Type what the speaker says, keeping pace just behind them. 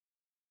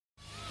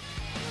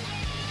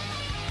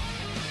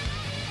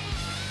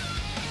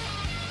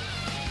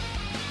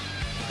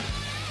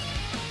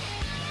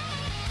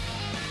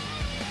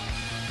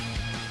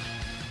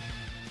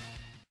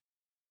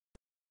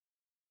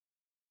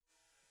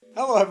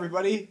Hello,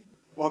 everybody.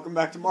 Welcome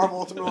back to Marvel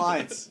Ultimate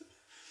Alliance.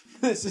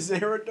 This is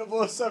Era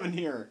 007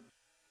 here.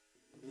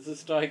 This is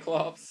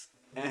Cyclops.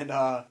 And,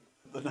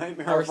 the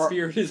nightmare Our of our...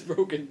 spirit is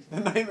broken.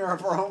 The nightmare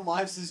of our home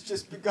lives has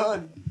just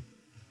begun.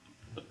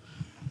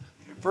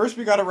 First,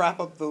 we gotta wrap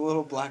up the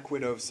little Black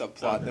Widow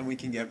subplot, then we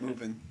can get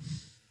moving.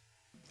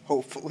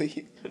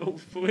 Hopefully.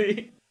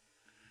 Hopefully.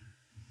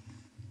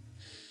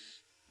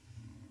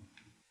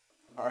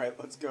 Alright,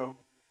 let's go.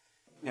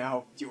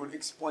 Now, do you want to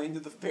explain to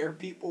the fair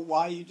people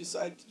why you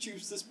decided to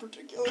choose this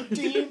particular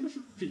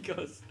team?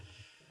 Because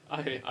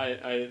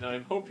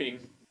I'm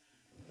hoping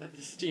that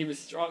this team is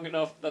strong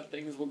enough that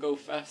things will go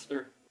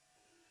faster.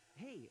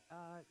 Hey,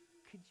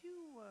 could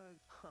you,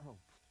 oh,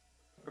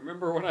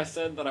 Remember when I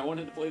said that I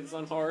wanted to play this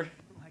on hard?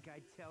 like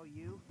I tell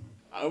you?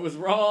 I was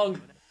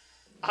wrong!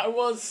 I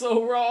was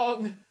so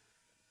wrong!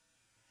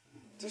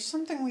 There's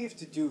something we have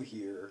to do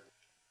here.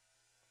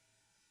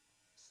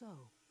 So,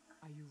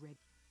 are you ready?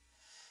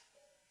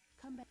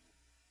 Come back.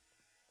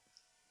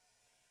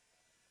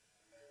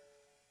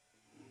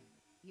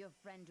 Your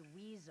friend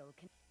Weasel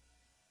can...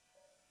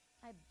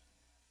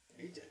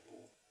 Hey,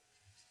 Deadpool.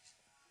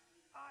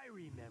 I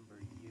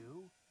remember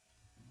you.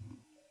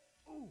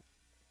 Ooh.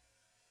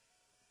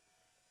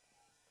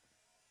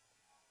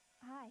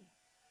 Hi.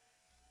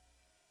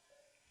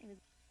 It was...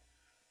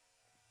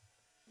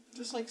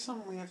 Just like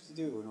something we have to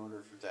do in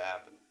order for it to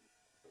happen.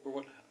 Or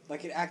what?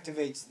 Like it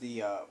activates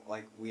the,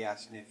 like we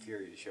asked Nick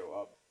Fury to show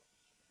up.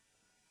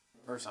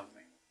 Or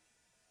something.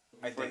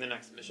 For the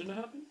next mission to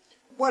happen?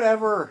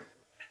 Whatever.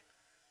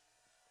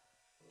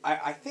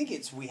 I think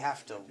it's we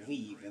have to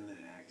leave and then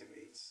it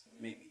activates.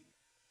 Maybe.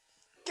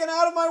 Get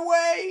out of my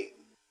way!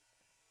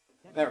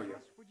 There we go. The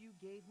password you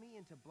gave me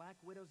into Black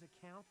Widow's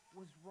account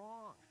was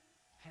wrong.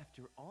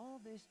 After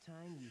all this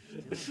time, you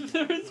still...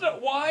 There is no...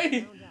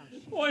 Why?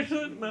 Why does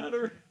it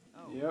matter?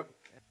 Oh. Yep.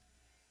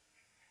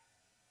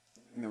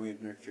 And then we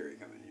have Nick Fury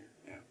come in here.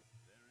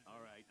 Yeah.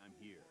 Alright, I'm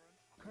here.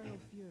 Colonel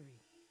Fury,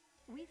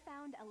 We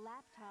found a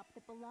laptop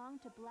that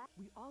belonged to Black...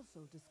 we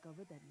also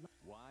discovered that...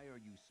 Why are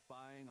you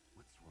spying?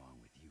 What's wrong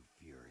with you,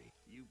 Fury?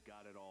 You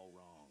got it all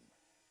wrong.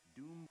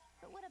 Doom...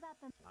 But what about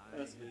the... I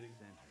Fascinating.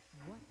 sent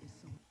her. What is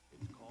so...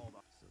 It's called...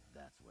 So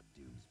that's what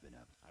Doom's been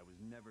up. I was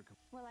never...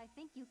 Well, I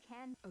think you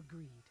can...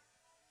 Agreed.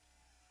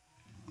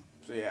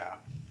 So yeah.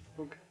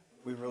 Okay.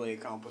 We really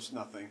accomplished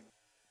nothing.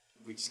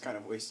 We just kind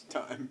of wasted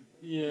time.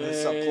 Yay.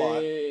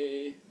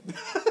 The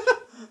subplot.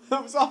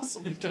 That was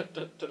awesome.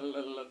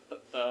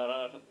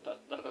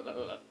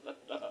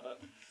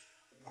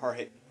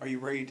 Alright, are you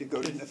ready to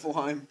go to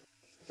Niflheim?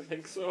 I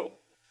think so.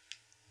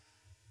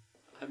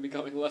 I'm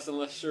becoming less and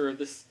less sure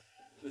this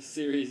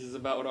series is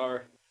about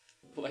our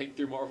playing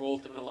through Marvel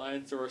Ultimate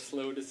Alliance or a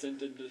slow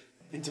descent into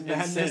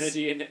Madness.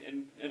 insanity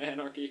and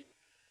anarchy.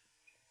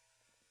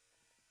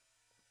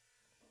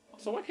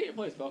 So why can't you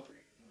play as Valkyrie?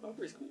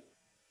 Valkyrie's cool.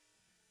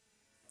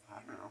 I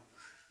don't know.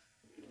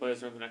 Can you play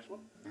as her in the next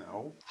one?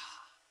 No.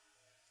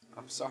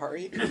 I'm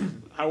sorry.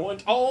 I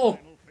want all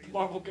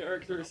Marvel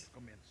characters.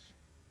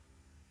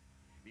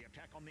 The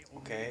attack on the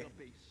Okay.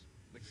 base,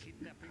 the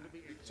kidnapping of the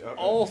So,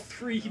 All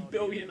 3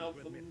 billion of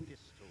them.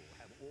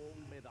 have all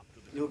made up to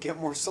the you'll get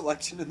more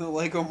selection in the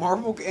Lego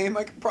Marvel game,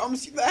 I can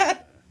promise you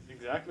that!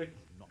 Exactly.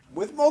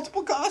 With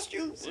multiple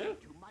costumes! Yeah.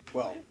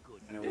 Well,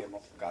 I know we have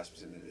multiple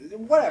costumes in it.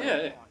 Whatever.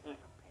 Yeah.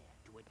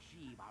 to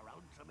achieve our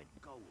ultimate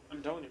goal.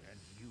 I'm telling you. And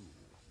you,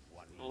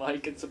 one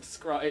Like and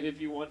subscribe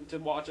if you want to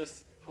watch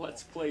us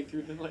let's play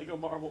through the Lego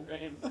Marvel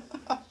game.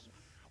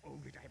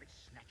 only to have it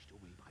snatched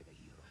away by the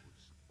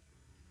heroes.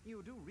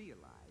 You do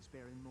realize,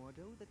 Baron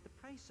Mordo, that the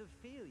price of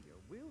failure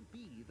will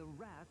be the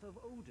wrath of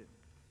Odin.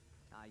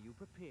 Are you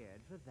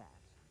prepared for that?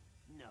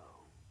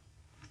 No.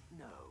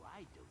 No,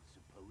 I don't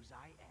suppose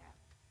I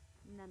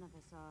am. None of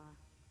us are.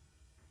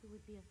 It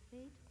would be a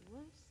fate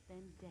worse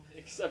than death.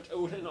 Except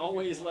Odin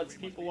always lets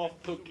people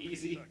off the hook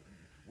easy.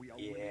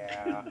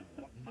 Yeah.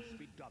 What must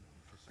be done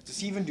for Does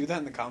he even do that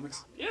in the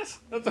comics? Yes,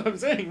 that's what I'm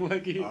saying.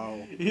 Like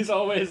Oh. he's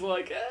always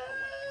like,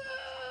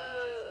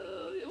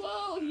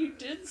 well, you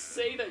did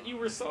say that you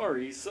were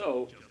sorry,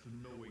 so.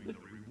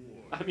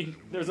 I mean,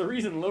 there's a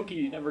reason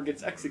Loki never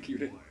gets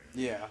executed.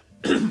 Yeah.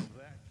 I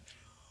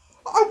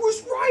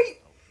was right!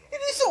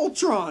 It is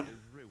Ultron!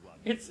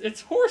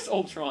 It's Horse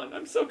Ultron.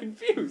 I'm so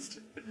confused.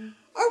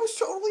 I was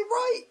totally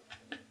right!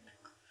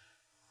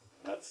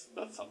 That's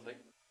something.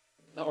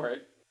 All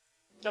right.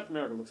 Captain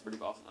America looks pretty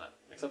off on that.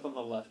 Except on the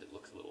left, it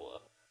looks a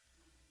little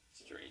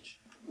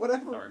strange.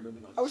 Whatever. Sorry,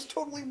 moving on. I was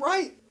totally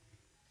right!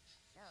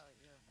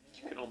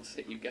 You can almost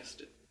say you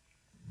guessed it.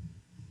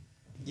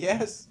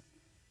 Yes.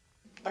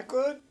 I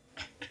could.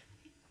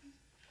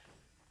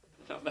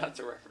 Now that's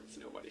a reference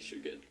nobody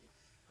should get.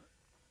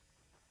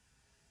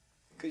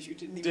 Because you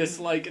didn't even...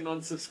 Dislike and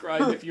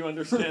unsubscribe if you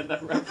understand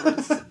that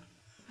reference.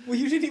 Well,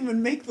 you didn't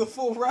even make the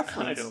full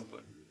reference. I know,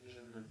 but...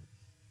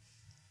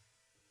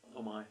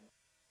 Oh my.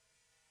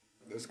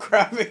 Those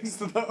graphics,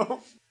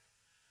 though.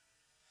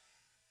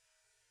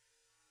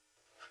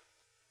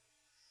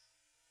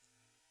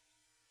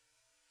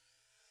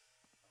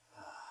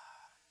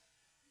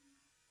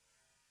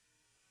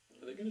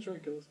 gonna just try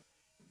and kill us?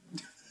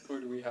 Or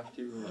do we have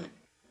to, like...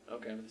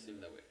 Okay, I'm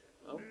assuming that way.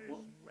 Oh,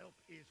 well.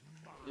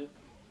 Yeah.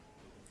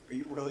 Are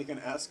you really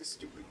gonna ask a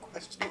stupid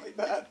question like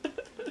that?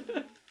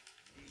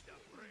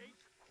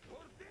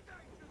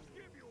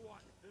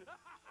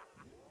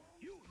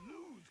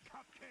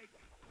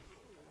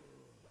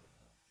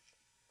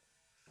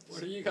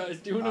 What are you guys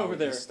doing Oh, over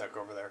there? he's stuck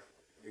over there.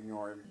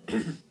 Ignore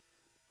him.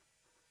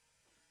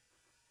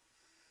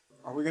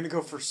 Are we gonna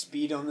go for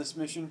speed on this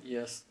mission?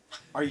 Yes.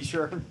 Are you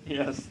sure?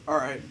 Yes.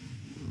 Alright.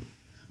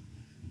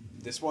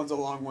 This one's a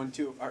long one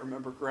too, if I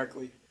remember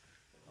correctly.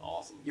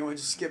 Awesome. You want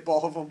to just skip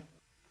all of them?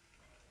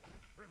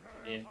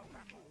 Yeah.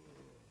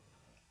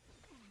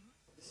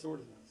 The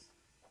sword is nice.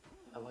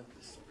 I like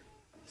this sword.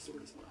 The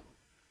sword is mine.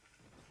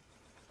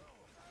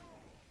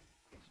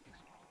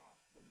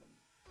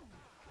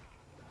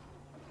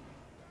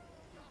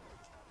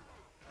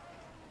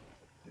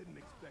 Didn't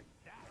expect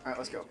that. Alright,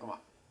 let's go. Come on.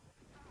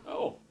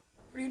 Oh!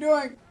 What are you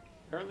doing?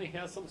 Apparently he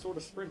has some sort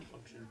of sprint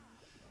function.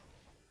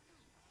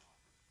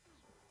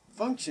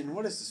 Function?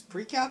 What is this?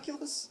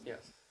 Pre-calculus?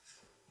 Yes.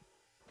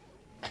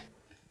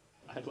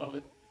 I love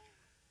it.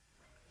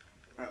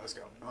 Alright, let's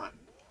go. Come on.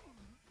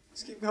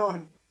 Let's keep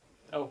going.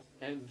 Oh,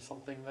 and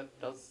something that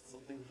does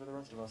something for the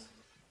rest of us.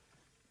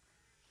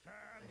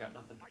 I got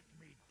nothing.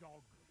 Me,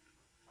 dog.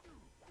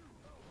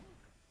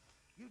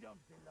 You don't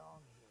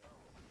belong here.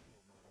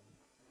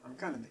 I'm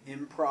kind of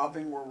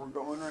improving where we're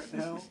going right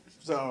now.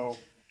 So,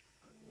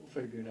 We'll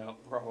figure it out,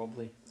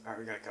 probably. alright,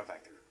 we gotta cut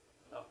back through.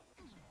 Oh.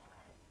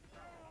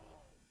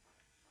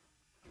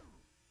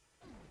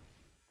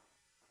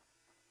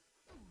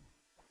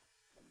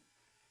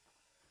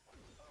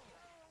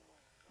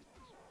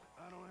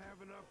 I don't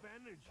have enough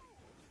energy.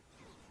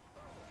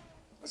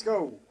 Let's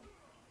go.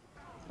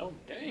 Oh,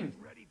 dang.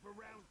 Ready for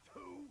round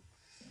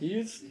 2?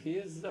 He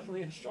is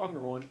definitely a stronger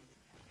one.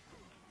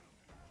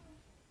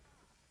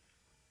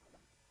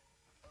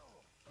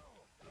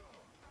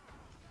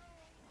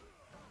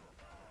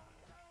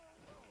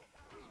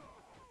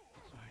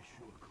 I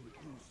sure could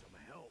use some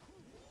help.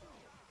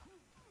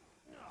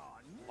 Oh,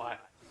 no. Why?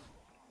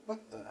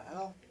 What the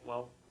hell?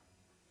 Well,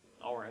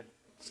 alright.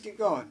 Let's keep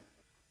going.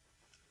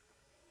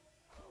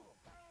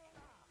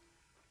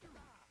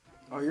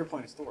 Oh, you're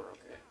playing Thor,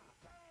 okay.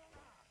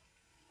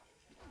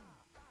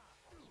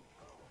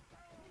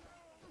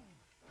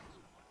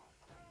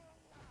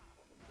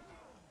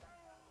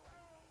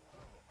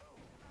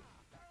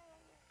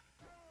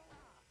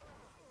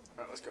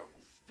 Alright, let's go.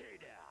 Stay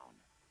down.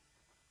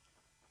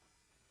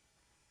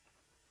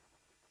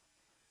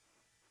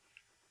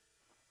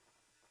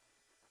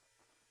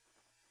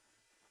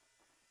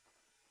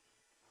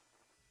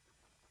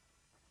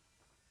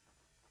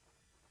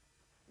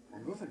 We're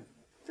moving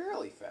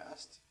fairly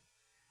fast.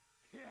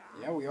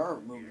 Yeah, we are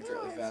moving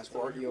fairly fast.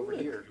 We're already over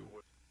here.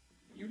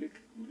 Udic,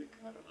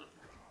 I don't know.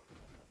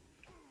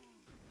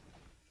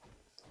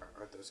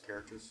 Aren't those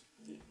characters?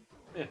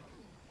 Yeah.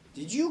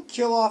 Did you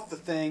kill off the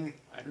thing?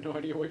 I have no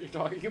idea what you're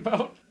talking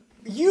about.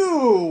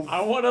 You!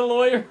 I want a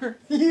lawyer.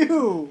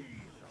 You!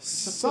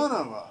 Son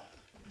of a...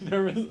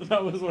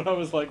 That was what I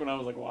was like when I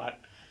was like, what?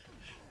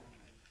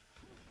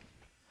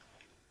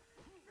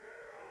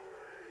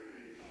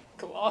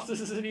 Colossus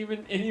isn't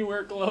even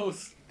anywhere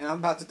close. And I'm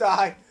about to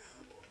die.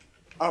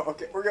 Oh,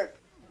 okay, we're good.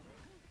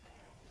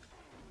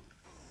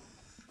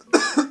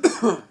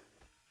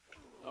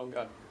 Oh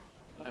god.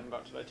 I'm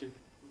about to die too.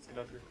 Let's get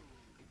out here.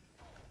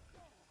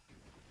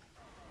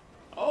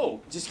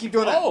 Oh! Just keep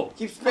doing that. Oh!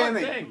 Keep Hot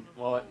spamming. dang.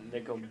 Well,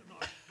 Nico,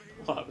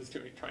 while I was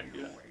trying to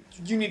do that.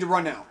 You need to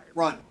run now.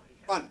 Run.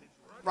 Run.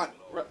 Run.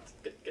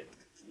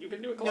 You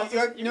can do it, No, Colossus. you-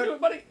 You can no. do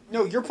it, buddy.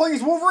 No, you're playing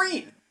as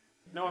Wolverine.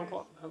 No, I'm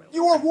Colossus.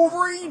 You are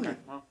Wolverine. Okay,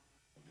 well,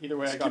 either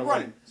way, Just I got keep away.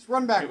 running. Just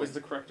run It backwards. was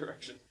the correct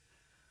direction.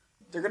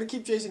 They're gonna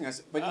keep chasing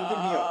us, but you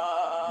can heal.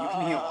 You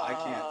can heal. I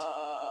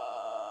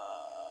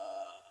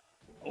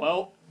can't.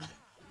 Well.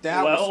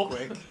 That well. was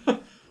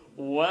quick.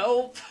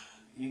 Well.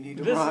 You need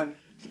to This, run.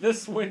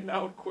 this went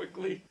out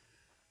quickly.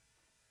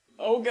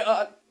 Oh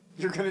god.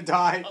 You're gonna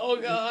die. Oh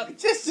god.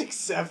 Just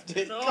accept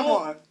it. No. Come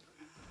on.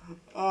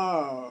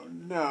 Oh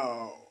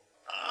no.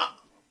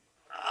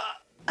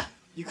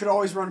 You could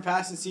always run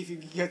past and see if you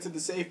can get to the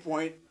save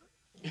point.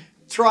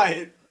 Try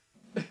it.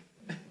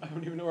 I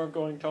don't even know where I'm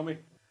going. Tell me.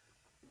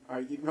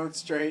 Alright, keep going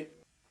straight.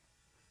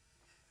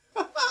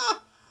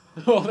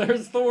 Oh,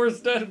 there's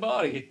Thor's dead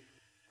body.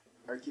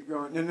 Alright, keep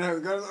going. No,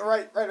 go to the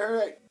right.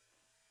 Alright,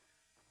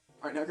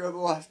 now go to the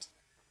left.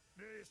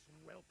 This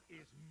whelp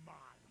is mine.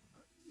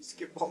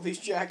 Skip all these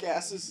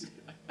jackasses.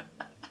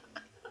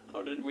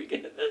 How did we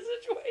get in this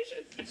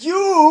situation?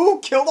 You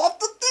killed off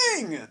the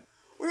thing!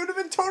 We would have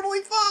been totally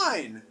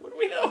fine! What do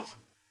we know?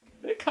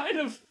 It kind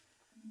of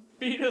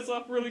beat us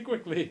up really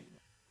quickly.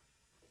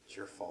 It's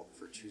your fault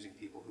for choosing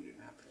people who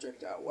didn't have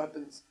projectile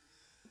weapons.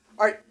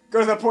 Alright, go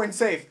to that point and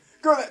save.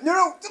 Go to that.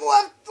 No, to the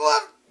left! To the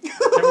left!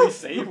 Can we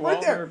save while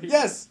right there? there are people?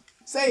 Yes,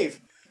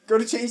 save. Go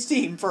to change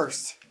team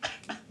first.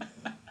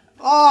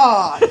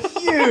 Ah,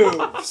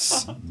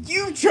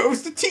 you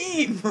chose the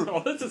team!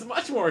 Oh, this is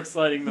much more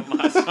exciting than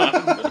last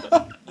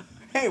time.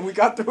 Hey, we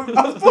got through.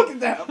 Look at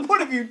that. What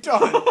have you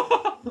done?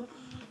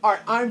 All right,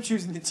 I'm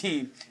choosing the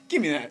team.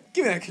 Give me that.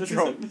 Give me that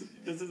control.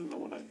 This isn't the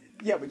one I...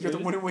 Yeah, but you're the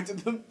one who went to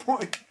the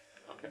point.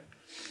 Okay.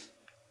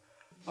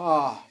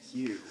 Ah,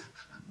 you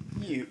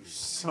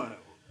son of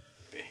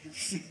a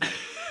bitch.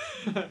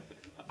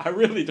 I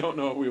really don't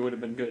know if we would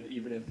have been good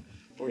even if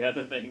we had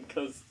the thing,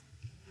 because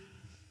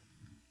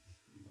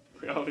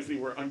we obviously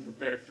were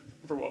unprepared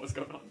for what was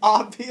going on.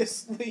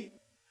 Obviously.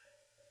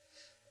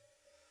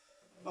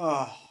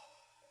 Oh.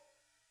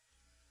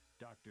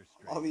 Doctor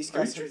All Strange. these Are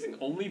you guys. choosing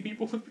only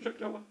people with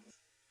projectile weapons?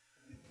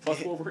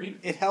 Plus Wolverine?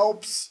 It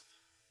helps.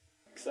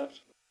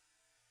 Except...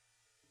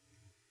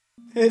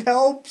 It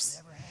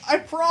helps. I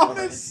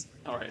promise.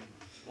 Alright.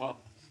 Well.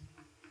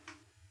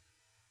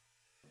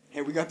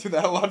 Hey, we got through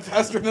that a lot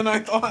faster than I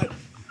thought.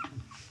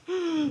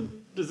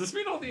 Does this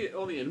mean all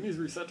the enemies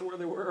reset to where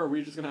they were, or are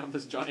we just gonna have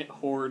this giant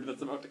horde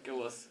that's about to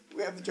kill us?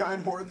 We have the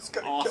giant horde that's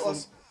gonna Awesome. kill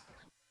us.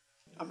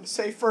 I'm gonna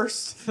say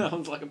first.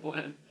 Sounds like a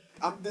plan.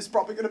 This is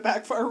probably gonna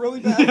backfire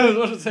really Yeah, bad. I was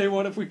about to say,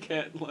 what if we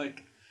can't,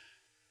 like...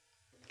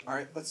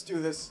 Alright, let's do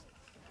this.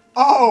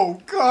 Oh,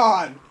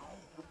 God!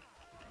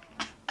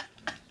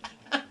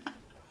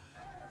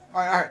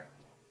 Alright.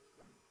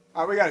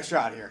 Alright, we got a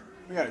shot here.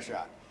 We got a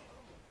shot.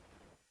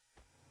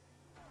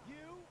 You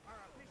are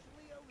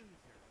officially a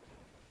loser.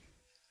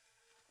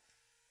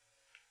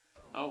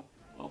 Oh,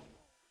 well.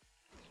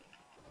 I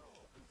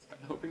was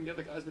kinda hoping the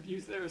other guys would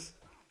use theirs.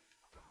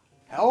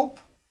 Help?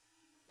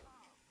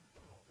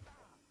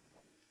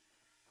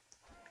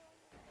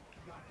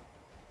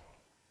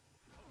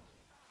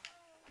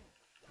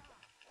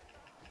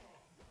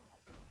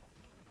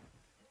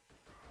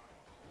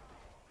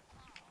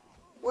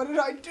 What did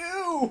I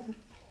do?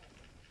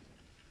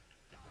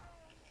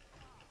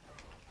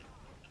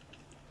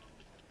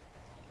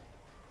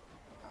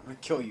 I'm gonna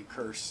kill you,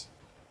 Curse.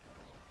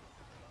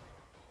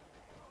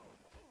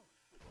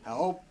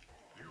 Help.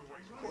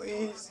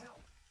 Please.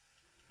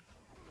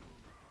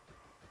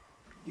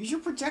 Use your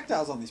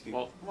projectiles on these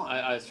people. Well, Come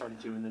on. I started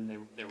to, and then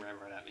they ran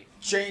right at me.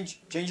 Change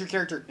your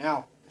character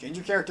now. Change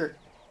your character.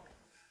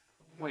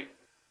 Wait,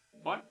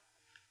 what?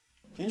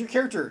 Change your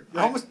character.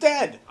 You're almost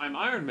dead. I'm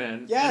Iron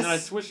Man. Yes. And then I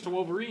switched to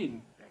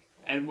Wolverine.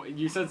 And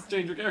you said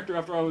change your character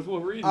after I was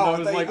Wolverine. Oh, and I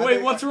was like,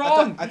 wait, what's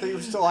wrong? I thought you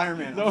were still Iron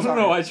Man. No, I'm no,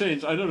 sorry. no, I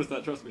changed. I noticed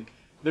that, trust me.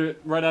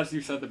 Right after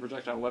you said the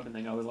projectile weapon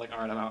thing, I was like,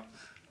 alright, I'm out.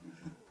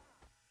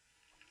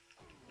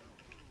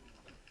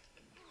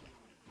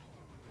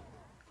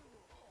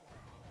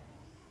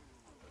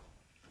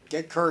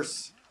 Get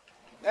Curse.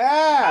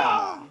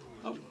 Yeah.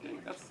 Oh,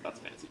 dang, that's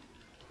fancy.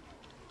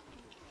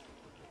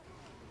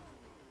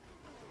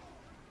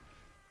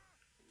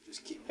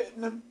 Just keep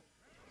hitting him.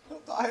 He'll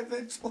die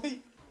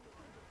eventually.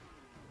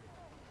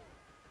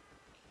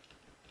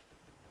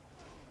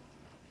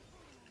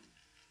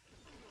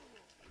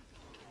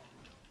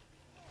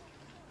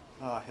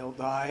 He'll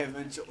die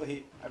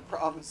eventually. I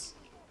promise.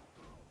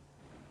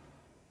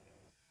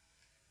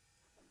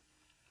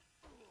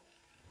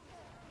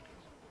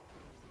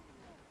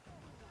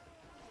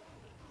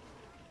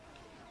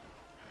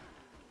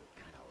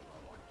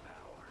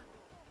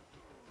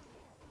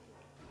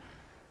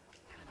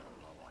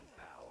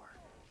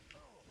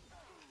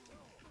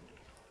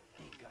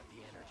 Ain't got the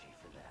energy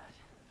for that.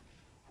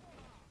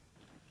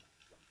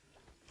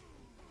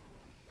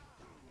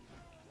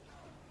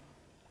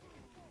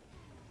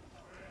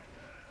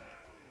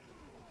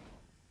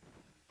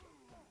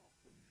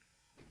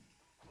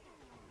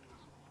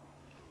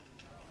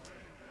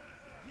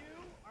 You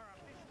are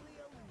officially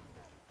a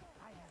loser.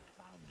 I have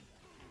found you.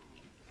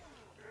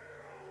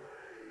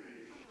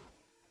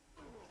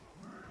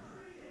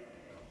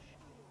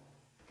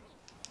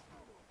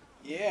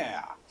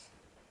 Yeah.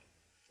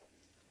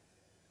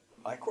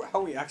 I like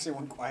how we actually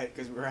went quiet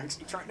because we were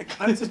actually trying to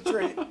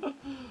concentrate.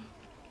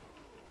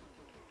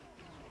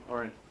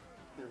 Alright,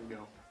 here we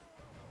go.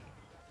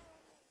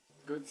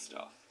 Good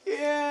stuff.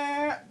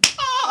 Yeah.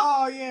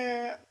 Oh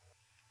yeah.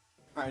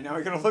 All right, now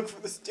we gotta look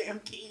for this damn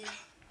key.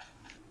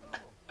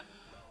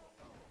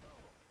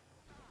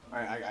 All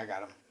right, I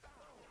got him.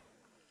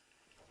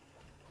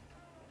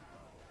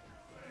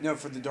 No,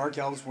 for the Dark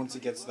Elves, once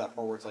it gets to that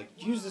part where it's like,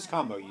 use this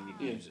combo, you need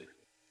to use it.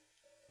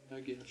 I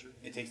get you.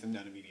 It takes them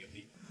down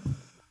immediately.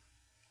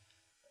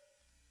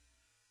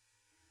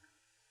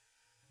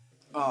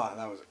 Ah,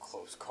 that was a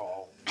close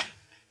call.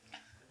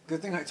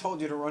 Good thing I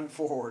told you to run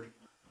forward.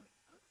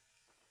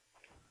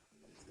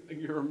 I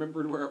think you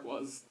remembered where it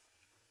was.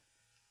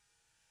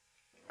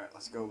 Alright,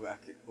 let's go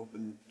back and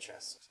open the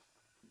chest.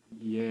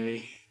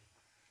 Yay.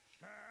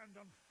 Stand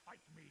and fight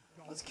me,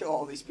 dog. Let's kill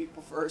all these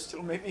people first.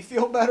 It'll make me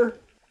feel better.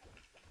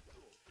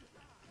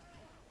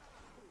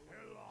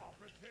 Allah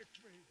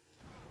protect me.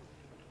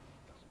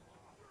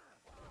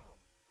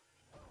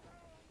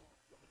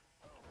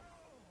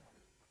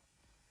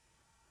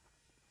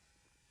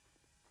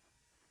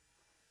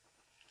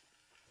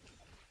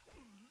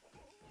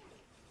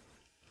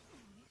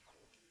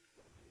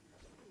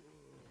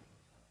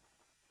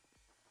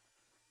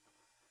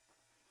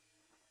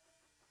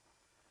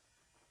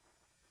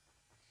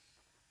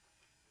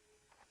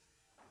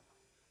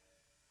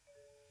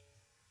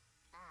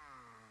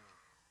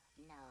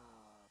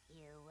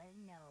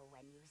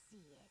 see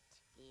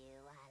it. You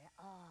are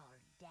all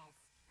death,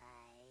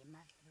 I'm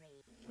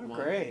afraid. Oh, Come on.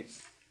 great.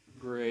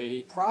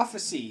 Great.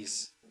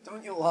 Prophecies.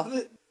 Don't you love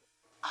it?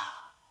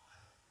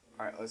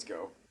 Alright, let's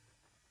go.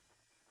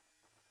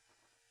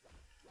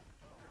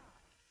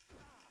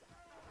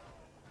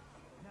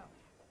 No,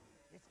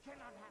 this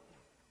cannot happen.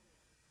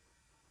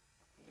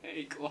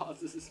 Hey,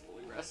 Colossus is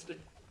fully rested.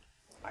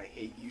 I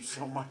hate you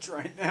so much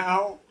right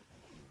now.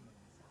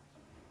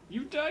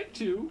 You died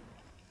too.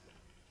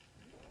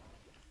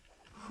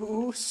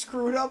 Who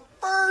screwed up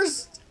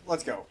first?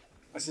 Let's go.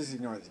 Let's just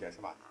ignore these guys.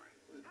 Come on.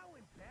 How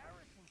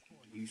embarrassing for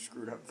you. You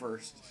screwed up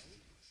first.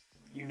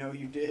 You know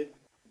you did.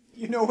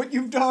 You know what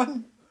you've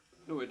done.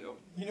 No, I don't.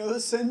 You know the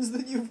sins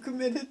that you've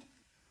committed.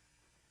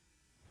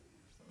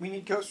 We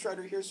need Ghost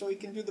Rider here so he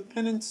can do the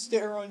penance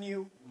stare on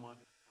you. Come on.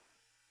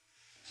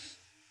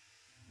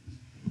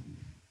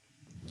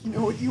 You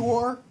know what you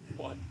are?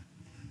 What?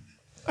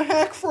 A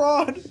hack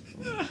fraud.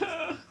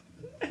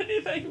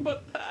 Anything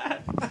but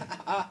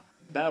that.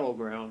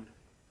 Battleground.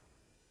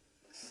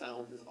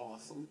 Sound is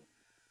awesome.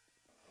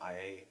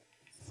 I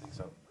think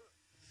so.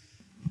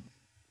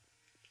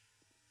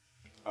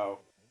 Oh.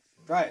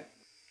 Try it.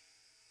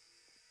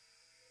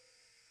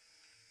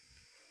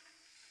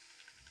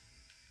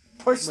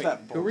 Push Wait, that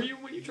who button. were you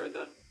when you tried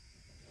that?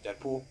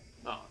 Deadpool.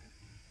 Oh.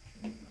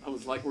 I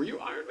was like, were you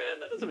Iron Man?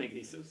 That doesn't make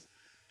any sense.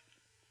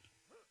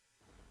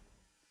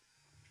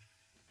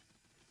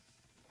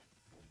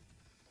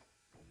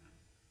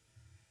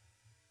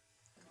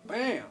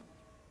 Bam.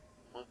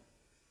 What?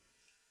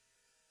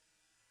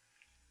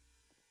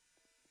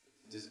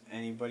 Does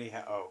anybody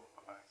have... Oh.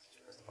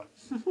 Press the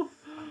button.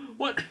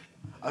 What?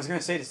 I was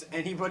gonna say, does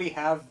anybody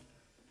have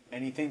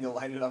anything to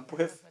light it up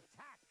with?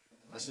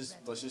 Let's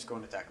just go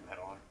and attack him head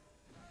on.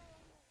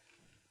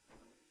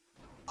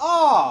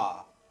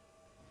 Ah!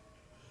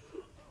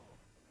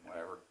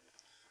 Whatever.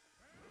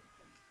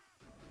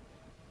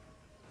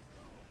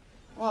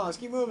 Well, let's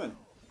keep moving.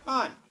 Come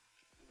on.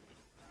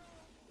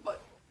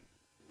 What?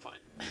 Fine.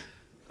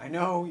 I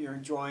know you're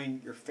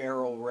enjoying your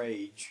feral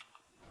rage,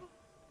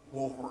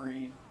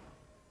 Wolverine.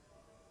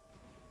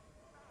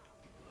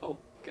 Oh,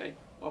 okay.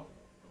 Well,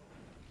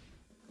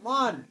 Come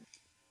on.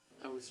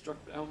 I was struck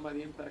down by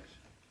the impact.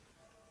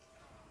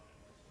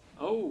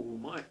 Oh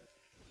my.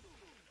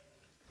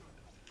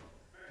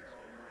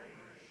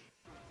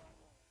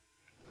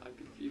 I'm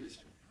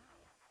confused.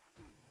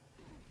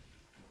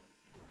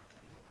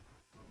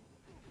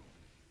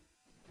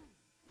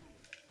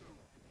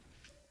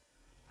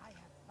 I have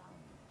found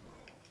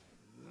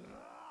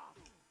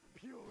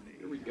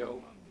Here we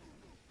go.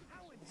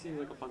 It seems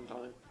like a fun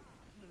time.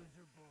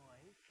 loser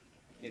boy.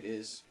 It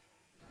is.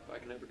 If I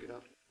can ever get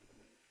up.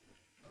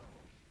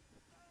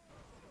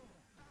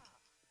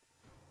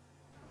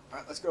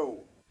 Alright, let's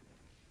go.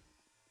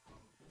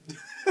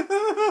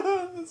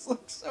 This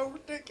looks so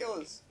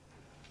ridiculous.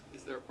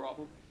 Is there a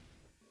problem?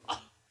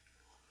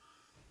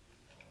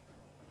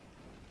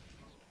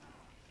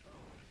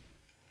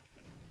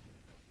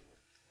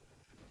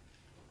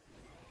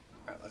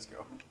 Alright, let's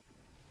go.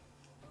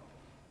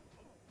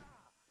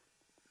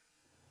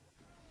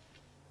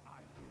 I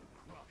will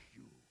crush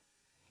you.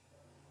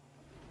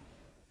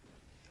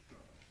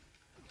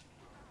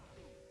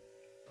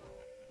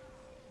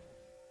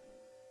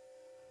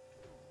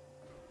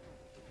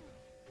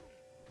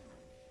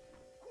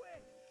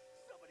 Quick!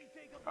 Somebody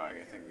take a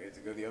I think we have to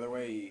go the other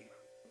way.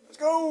 Let's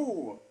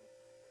go!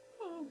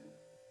 Oh.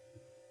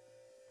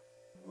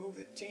 Move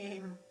it,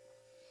 team.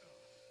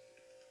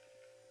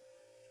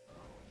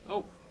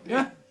 Oh.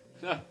 Yeah.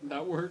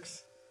 That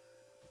works.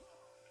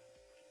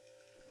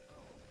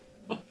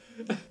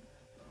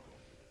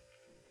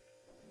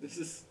 This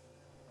is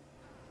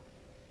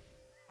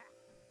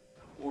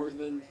more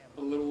than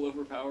a little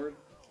overpowered.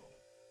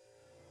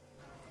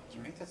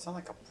 You make that sound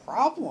like a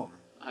problem.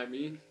 I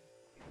mean,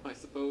 I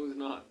suppose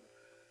not.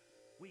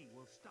 We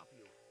will stop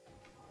you.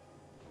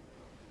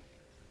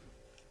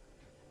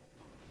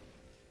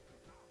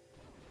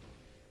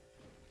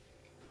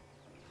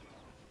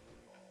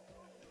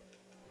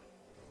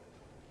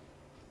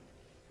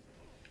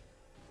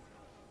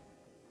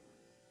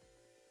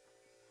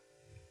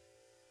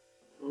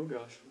 Oh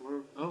gosh.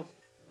 Oh,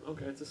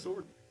 okay, it's a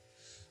sword.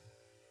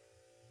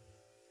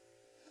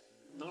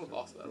 Not a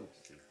boss battle.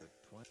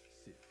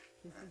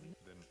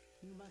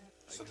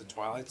 So the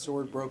Twilight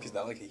Sword broke? Is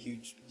that like a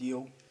huge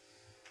deal?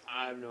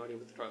 I have no idea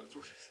what the Twilight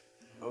Sword is.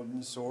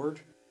 Odin's sword?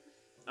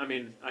 I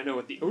mean, I know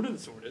what the Odin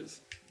sword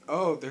is.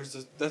 Oh, that's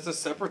a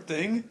separate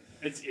thing?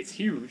 It's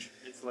huge.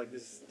 It's like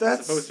this.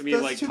 That's supposed to be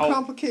that's like too tall.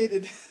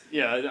 complicated.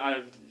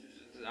 Yeah,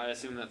 I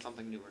assume that's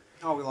something newer.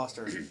 Oh, we lost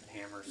our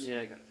hammers.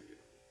 Yeah, I gotta figure.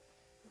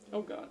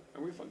 Oh god,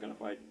 are we gonna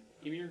fight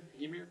Ymir?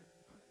 Ymir?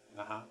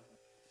 Uh-huh.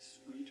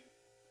 Sweet.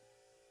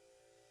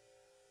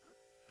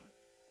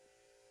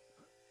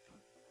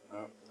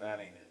 Oh, that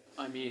ain't it.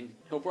 I mean,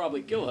 he'll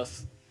probably kill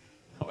us.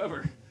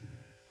 However,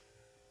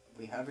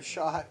 We have a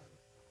shot.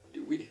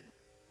 do we?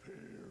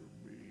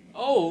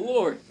 Oh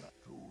lord!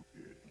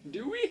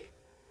 Do we?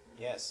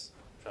 Yes.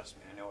 Trust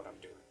me, I know what I'm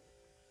doing.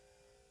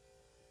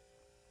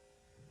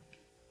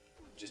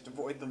 Just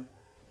avoid them.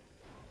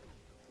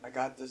 I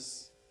got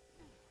this.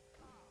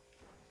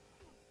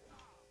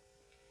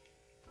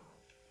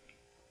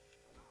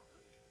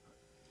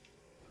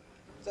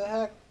 What the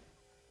heck?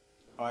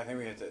 Oh, I think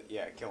we have to,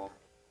 yeah, kill him.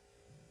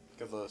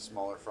 Kill the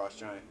smaller frost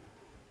giant.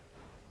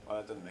 Oh,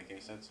 that doesn't make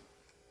any sense.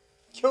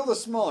 Kill the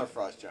smaller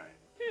frost giant.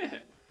 Yeah.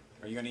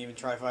 Are you gonna even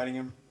try fighting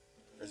him?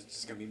 Or is it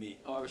just gonna be me?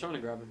 Oh, I was trying to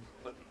grab him,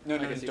 but No, I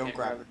no, guess you don't can't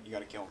grab him. You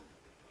gotta kill him.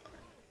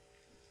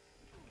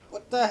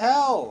 What the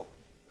hell?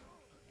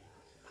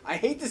 I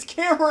hate this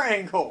camera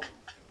angle!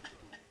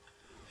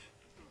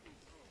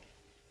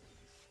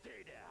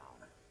 Stay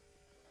down.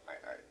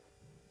 Alright, alright.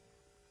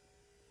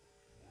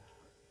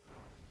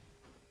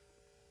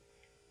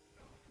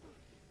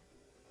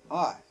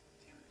 Ah,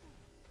 damn it.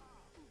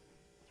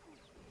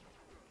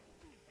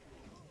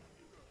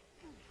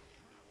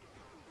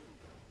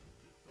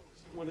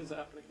 What is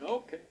happening?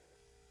 Okay.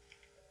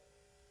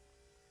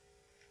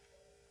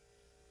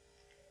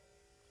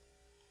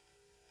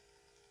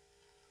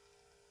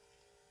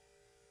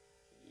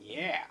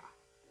 Yeah!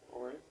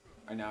 Alright.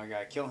 Alright, now I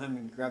gotta kill him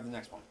and grab the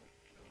next one.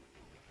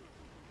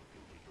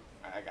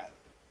 Alright, I got it.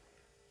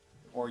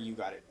 Or you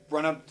got it.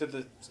 Run up to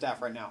the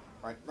staff right now.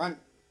 Right, run!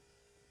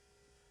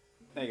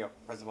 There you go.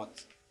 Press the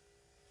buttons.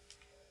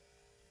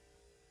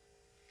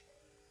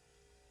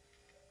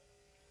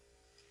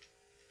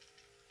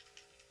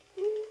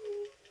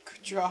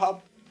 Good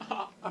job.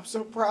 I'm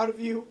so proud of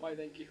you. Why,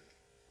 thank you.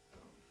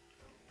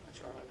 I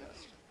try my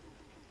best.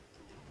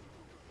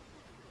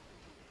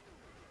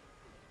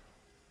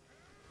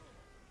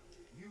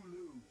 You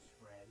lose,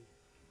 friend.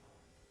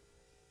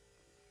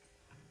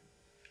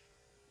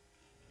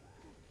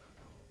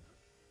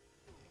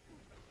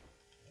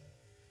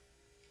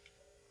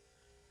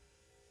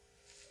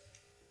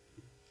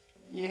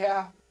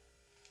 Yeah.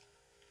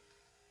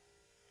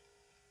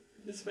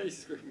 His face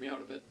is creeping me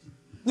out a bit.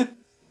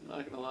 I'm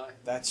not gonna lie.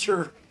 That's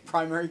your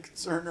primary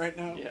concern right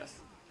now? Yes.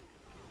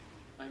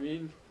 I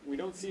mean, we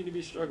don't seem to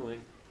be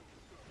struggling.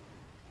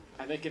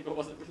 I think if it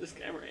wasn't for this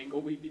camera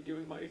angle, we'd be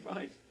doing mighty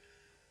fine.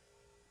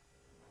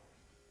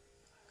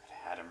 Could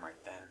have had him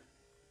right then.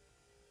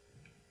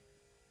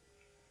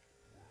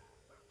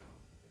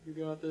 You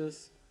got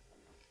this.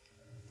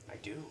 I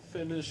do.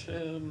 Finish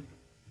him.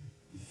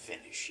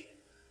 Finish him.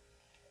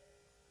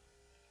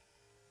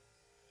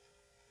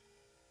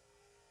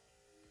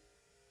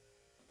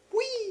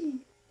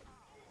 Whee!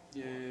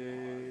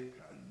 Yay.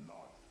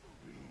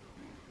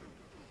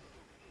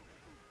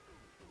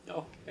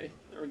 Oh, hey,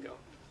 there we go.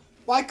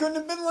 Why couldn't it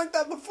have been like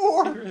that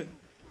before?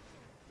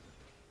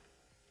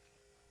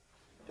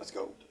 Let's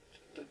go.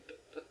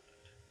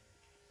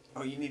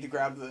 Oh, you need to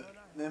grab the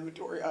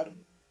inventory item.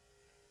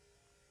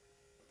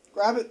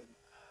 Grab it.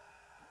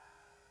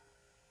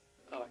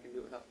 Oh, I can do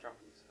it without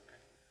dropping this.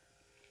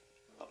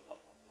 Okay.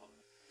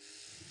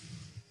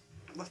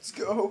 Let's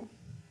go.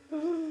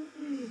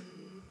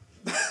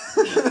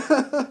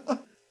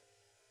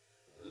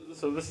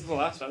 So this is the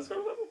last fast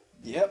card level?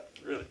 Yep.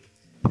 Really?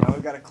 Now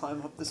we gotta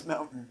climb up this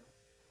mountain.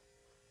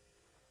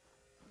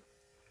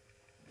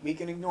 We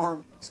can ignore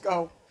him. Let's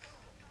go.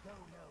 Oh,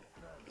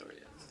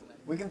 yeah, it's the name.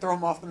 We can throw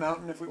him off the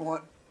mountain if we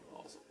want,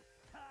 Awesome.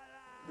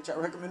 which I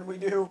recommend we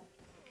do.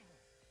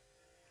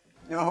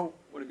 No,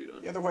 What have you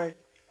done? the other way.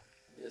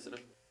 Yes, and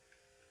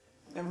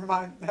Never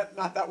mind.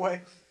 Not that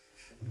way.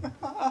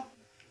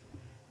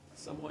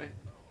 some way.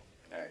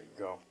 There you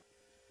go.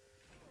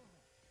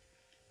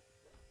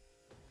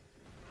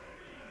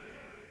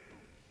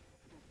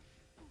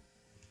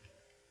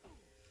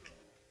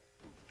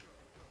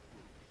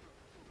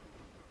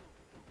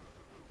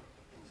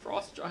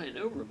 Frost giant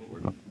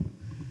overlord.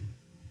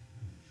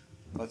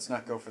 Let's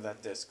not go for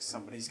that disc.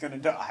 Somebody's gonna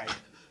die.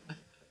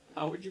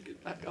 How would you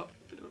get back up?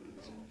 I don't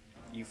understand.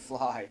 You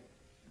fly.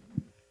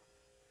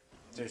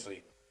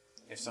 Seriously,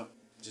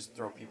 just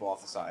throw people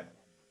off the side.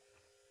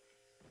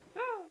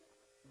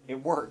 It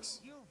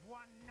works. You've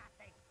won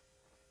nothing.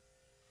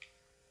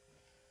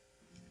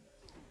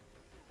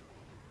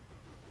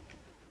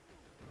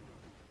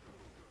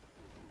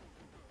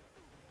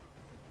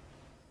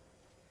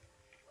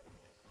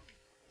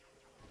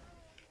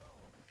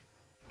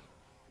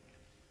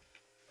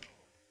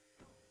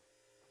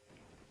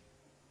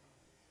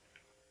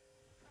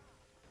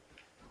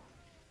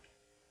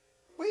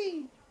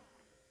 Whee!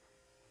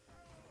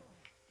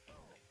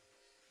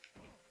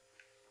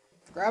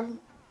 Grab him.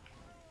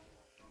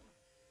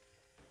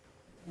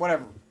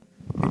 Whatever.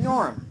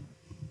 Ignore him.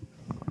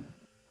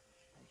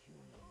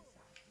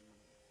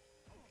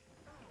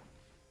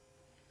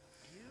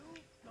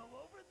 You go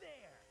over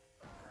there.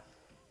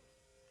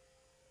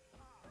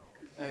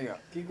 There you go.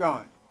 Keep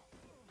going.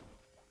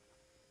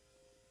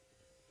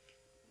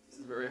 This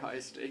is very high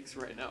stakes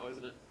right now,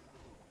 isn't it?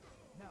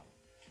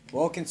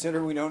 Well,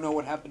 consider we don't know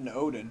what happened to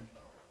Odin.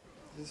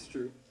 This is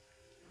true.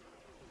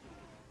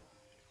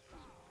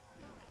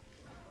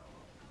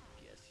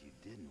 Guess you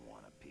didn't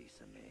want a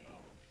piece of me.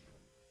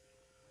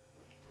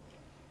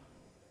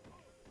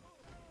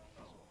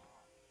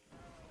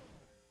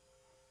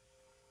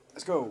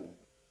 Let's go.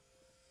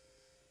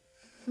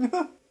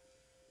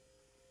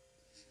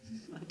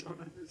 I don't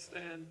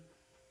understand.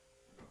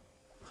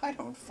 I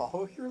don't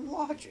follow your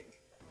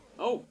logic.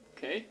 Oh,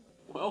 okay.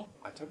 Well,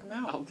 I took him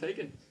out. I'll take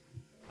it.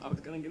 I was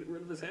gonna get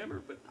rid of his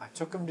hammer, but I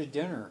took him to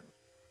dinner.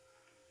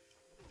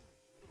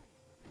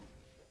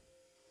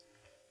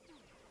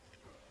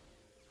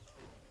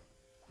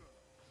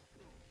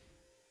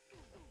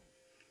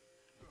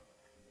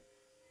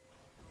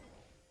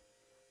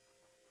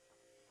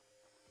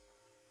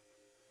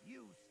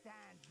 You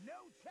stand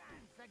no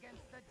chance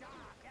against the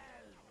Dark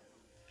Elves.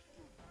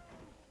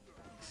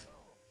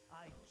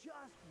 I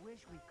just wish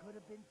we could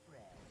have been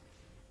friends.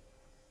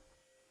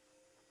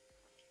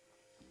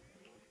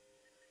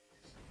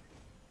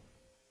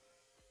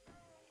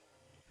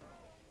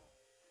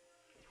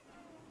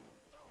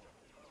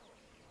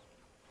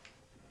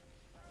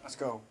 Let's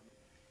go.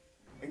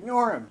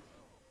 Ignore him.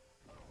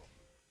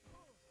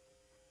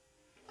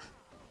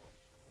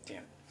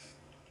 Damn.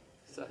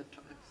 sad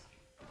times.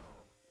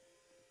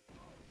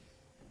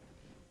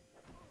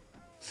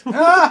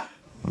 Ah!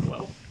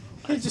 Well,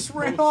 He I just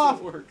ran suppose off.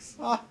 It works.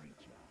 Ah.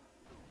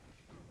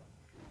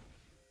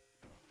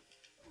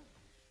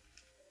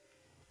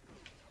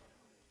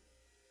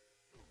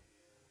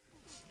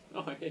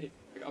 Oh, hey,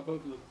 I got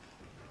both of them.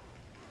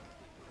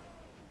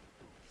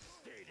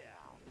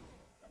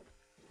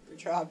 Good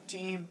job,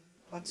 team.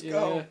 Let's Yeah.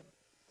 go.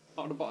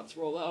 Autobots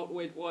roll out.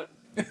 Wait, what?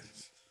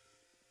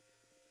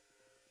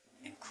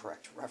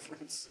 Incorrect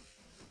reference.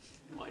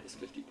 Minus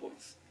 50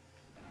 points.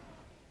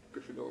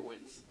 Gryffindor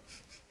wins.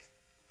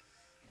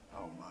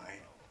 Oh my.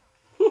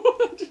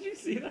 Did you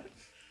see that?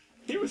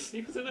 He was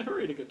in a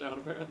hurry to get down,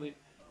 apparently.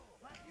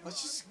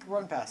 Let's just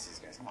run past these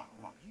guys. Come on,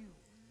 come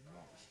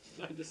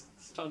on. I just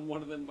stunned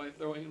one of them by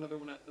throwing another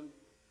one at them.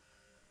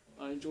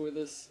 I enjoy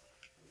this.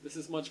 This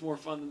is much more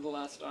fun than the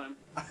last time.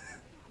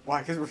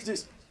 Why? Because we're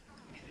just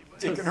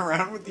dicking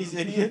around with these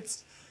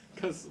idiots?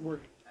 Because we're...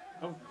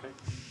 Oh, okay.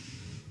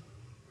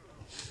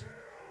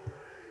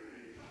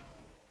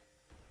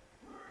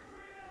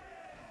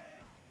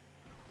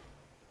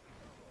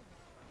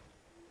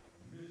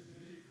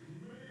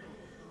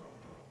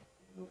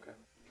 Okay.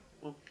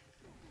 Well...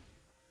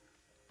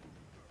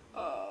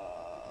 oh,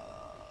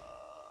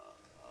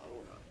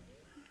 God.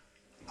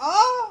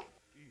 Ah!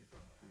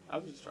 I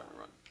was just trying to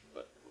run,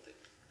 but we'll take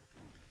it.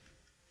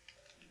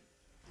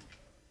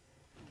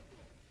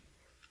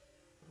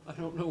 I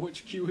don't know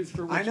which cue is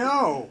for which. I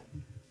know!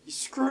 You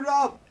screwed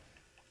up!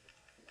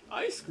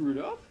 I screwed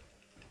up?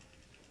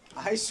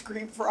 Ice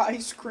cream for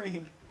ice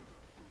cream.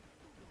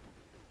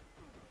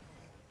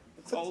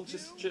 It's all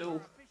just chill.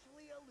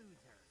 Officially a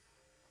loser.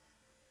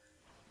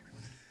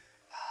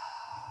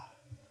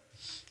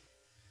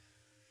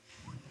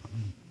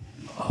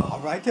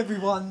 Alright,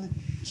 everyone.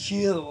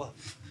 Chill.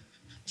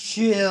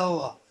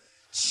 Chill.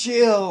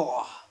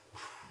 Chill.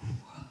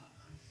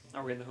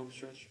 Are we in the home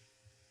stretch?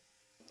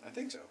 I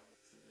think so.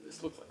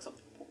 This looks like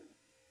something important.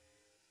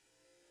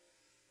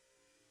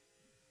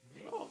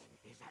 Oh.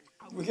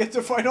 We get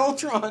to fight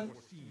Ultron.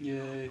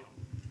 Yay.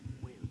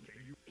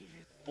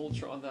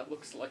 Ultron, that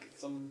looks like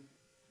some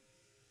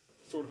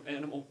sort of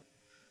animal.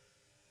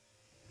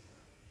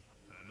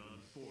 An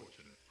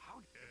unfortunate. How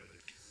dare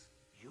this?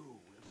 You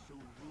will soon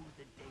rue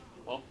the day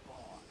you Well,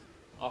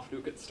 off to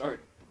a good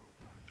start.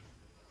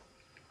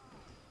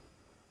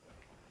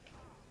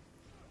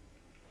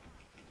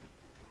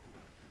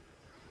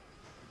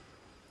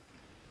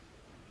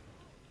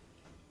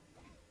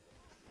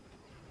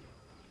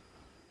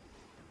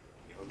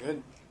 Feel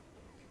good.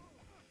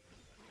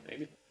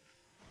 Maybe. You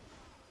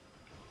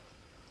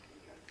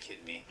gotta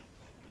kid me.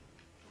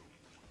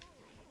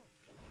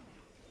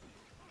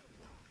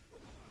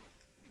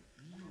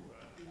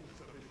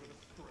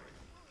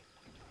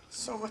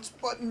 So much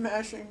button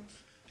mashing.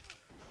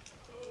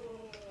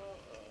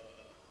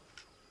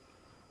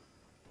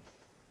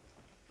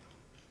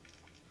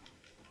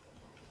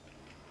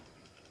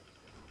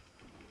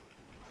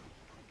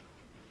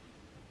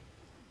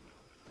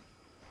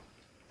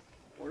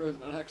 Mordo's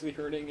not actually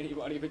hurting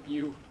anybody but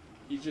you.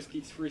 He just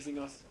keeps freezing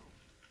us.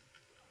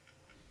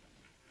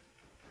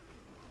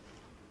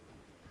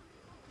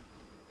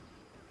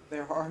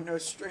 There are no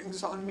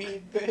strings on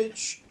me,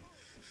 bitch.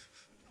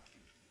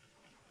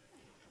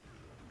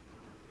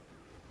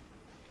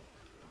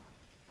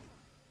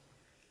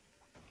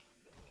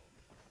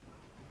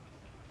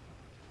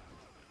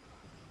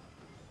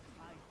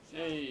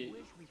 Hey.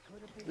 wish we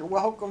could have been. You're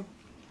welcome.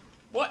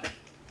 What?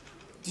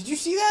 Did you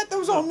see that? That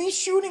was all me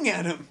shooting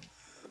at him.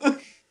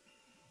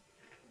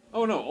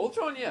 Oh no,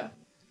 Ultron, yeah.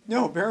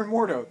 No, Baron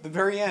Mordo, the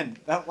very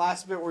end. That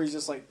last bit where he's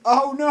just like,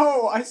 oh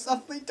no, I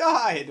suddenly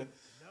died.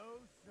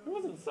 It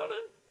wasn't sudden.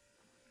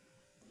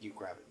 You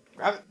grab it.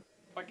 Grab it.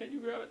 Why can't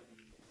you grab it?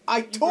 I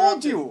You told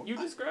grabbed you. it. You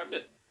just grabbed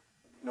it.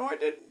 No, I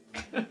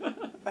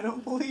didn't. I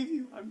don't believe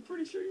you. I'm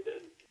pretty sure you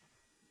did.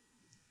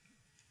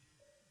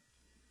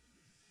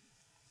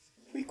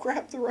 We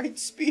grabbed the right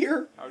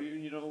spear. How do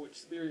you know which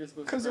spear you're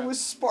supposed to Because it grab?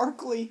 was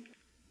sparkly.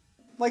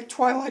 Like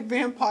Twilight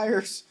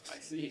vampires. I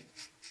see.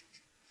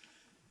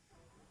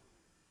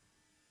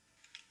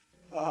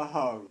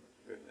 Oh,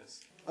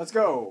 goodness. Let's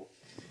go.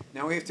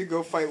 Now we have to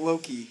go fight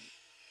Loki.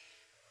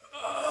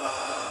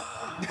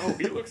 Oh,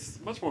 he looks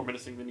much more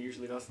menacing than he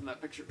usually does in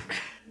that picture.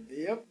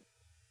 Yep.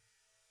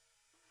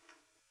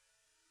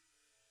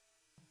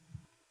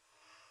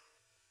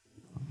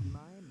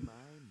 My.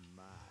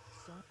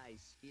 So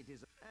nice. It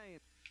is.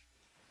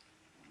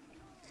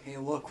 Hey,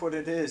 look what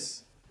it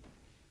is.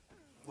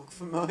 Look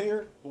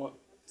familiar? What?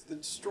 It's the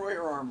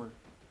destroyer armor.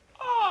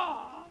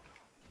 Ah!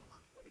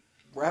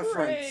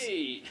 Reference.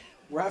 Great!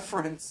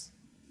 Reference.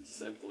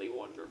 Simply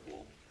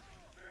wonderful.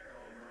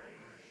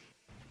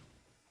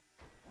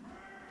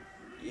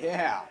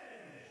 Yeah.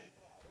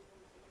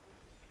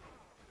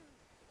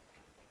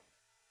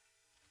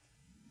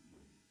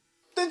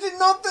 They did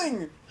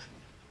nothing!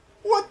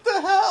 What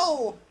the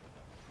hell?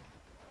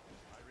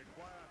 I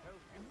require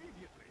help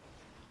immediately.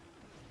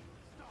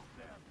 Stop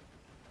them.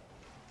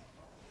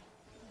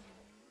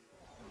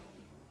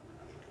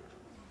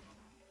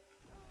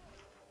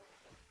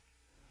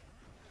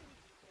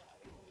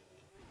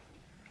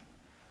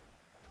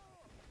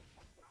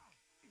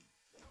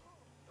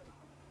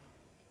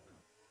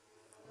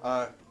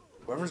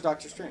 Whoever's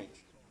Doctor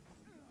Strange.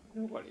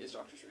 Nobody is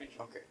Doctor Strange.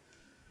 Okay.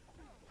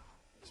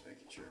 Just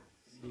making sure.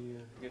 See,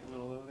 getting a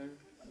little low there?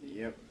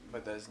 Yep,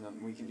 but there's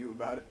nothing we can do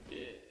about it. Yeah.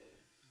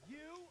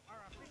 You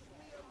are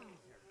officially a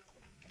loser.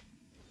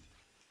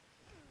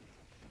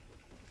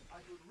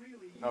 I could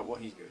really Oh, well,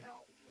 he's good.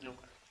 Okay.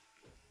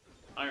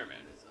 Iron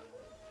Man is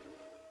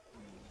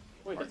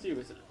Wait, that's you,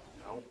 isn't it?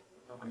 No.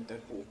 I'm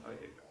Deadpool. Oh, here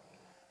you go.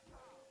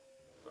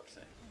 What to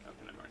say?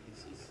 Captain America.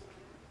 He's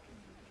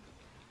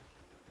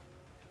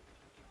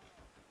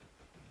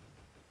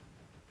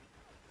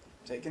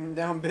Taking him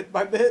down bit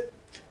by bit.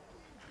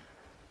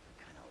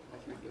 I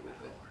can do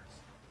with it.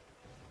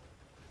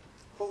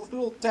 A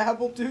little dab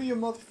will do you,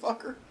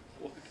 motherfucker.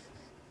 What?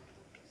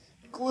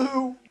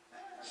 Glue.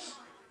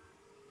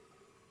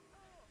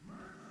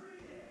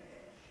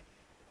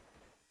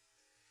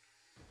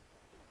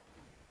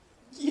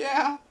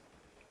 Yeah.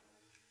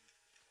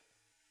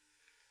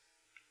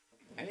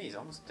 And he's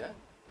almost dead.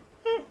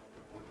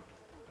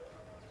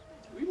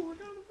 We were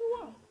down for a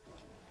while.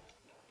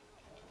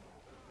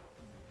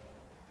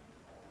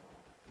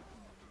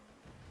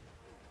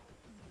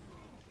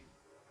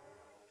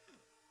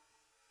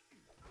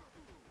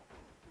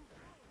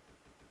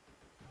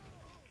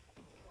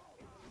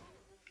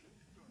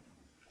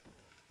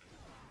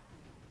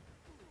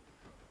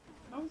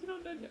 How is he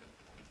not dead yet?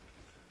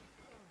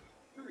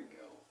 Here we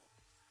go.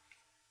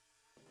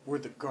 We're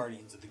the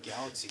Guardians of the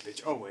Galaxy,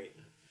 bitch. Oh, wait.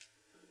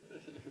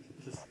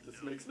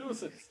 This makes no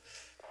sense.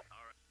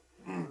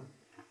 I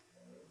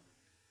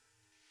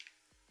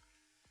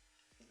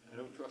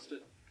don't trust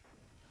it.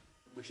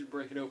 We should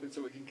break it open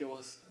so it can kill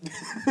us.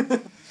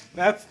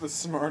 That's the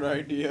smart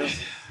idea.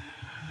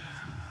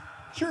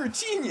 You're a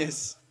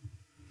genius.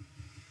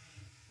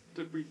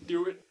 Did we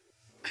do it?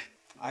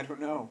 I don't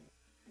know.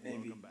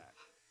 Maybe. Welcome back.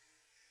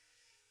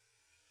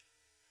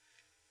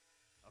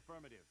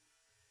 Affirmative.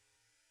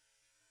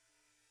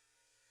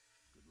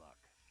 Good luck.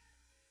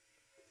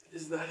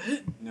 Is that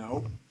it?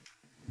 No.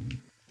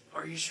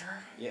 Are you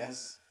sure?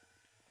 Yes.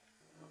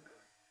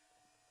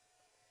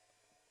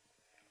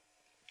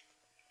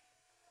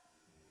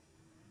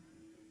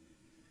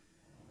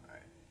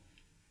 Alright.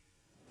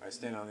 I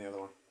stand on the other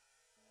one.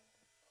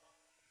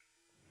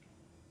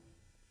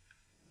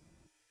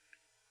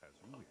 As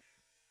you wish.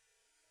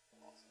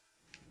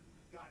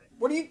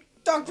 What are you,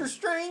 Doctor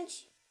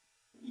Strange?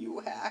 You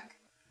hack.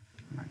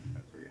 As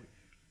you wish.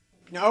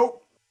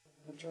 No.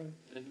 I'm trying.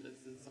 And is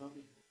this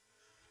zombie?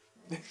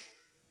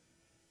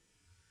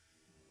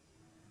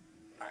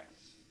 Alright.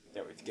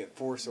 Yeah, we have to get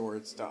 4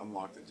 swords to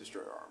unlock the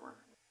destroyer armor.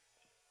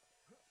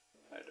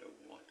 I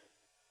don't want.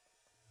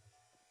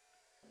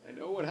 I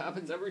know what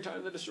happens every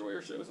time the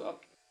destroyer shows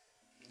up.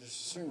 There's a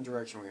certain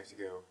direction we have to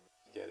go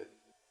to get it.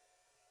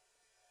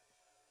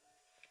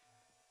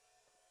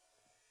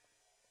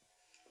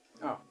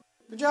 Oh.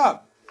 Good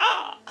job!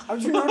 Ah!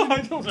 How'd you know?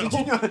 I don't know. Did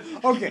you know?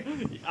 Okay.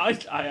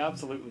 I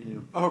absolutely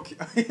knew. Okay.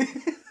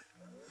 It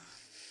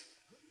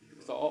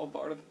was all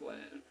part of the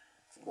plan.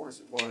 Of course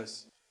it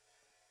was.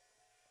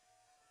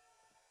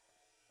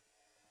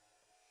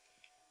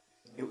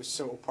 It was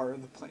so part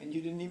of the plan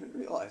you didn't even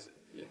realize it.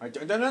 Yeah.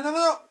 Alright,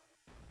 no.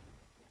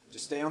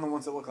 Just stay on the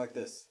ones that look like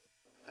this.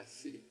 I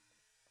see.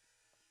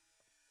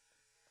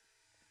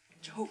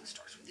 Jehovah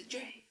starts with a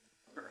J.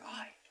 Or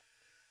I.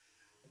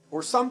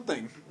 Or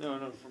something.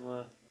 No,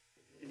 from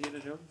Indiana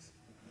Jones?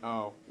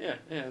 Oh, Yeah,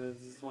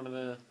 this is one of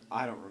the...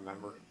 I don't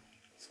remember.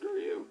 Screw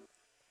you.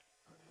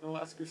 The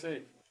Last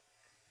Crusade.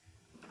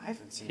 I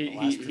haven't seen He- The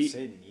Last he-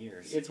 Crusade in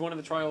years. It's one of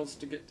the trials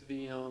to get to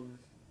the,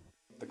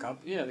 The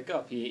cup? Yeah, the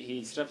cup.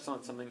 He steps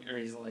on something, or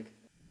he's like...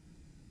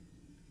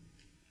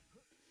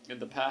 In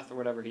the path or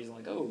whatever, he's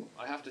like, oh,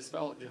 I have to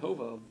spell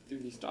Jehovah through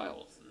these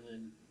tiles. And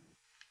then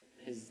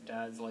his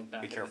dad's like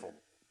back... Be careful.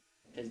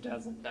 His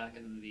dad's like back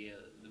in the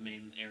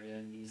main area,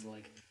 and he's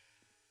like,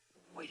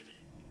 wait a minute.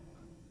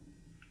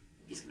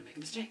 He's gonna make a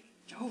mistake.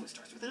 Jehovah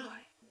starts with an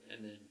I.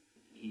 And then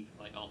he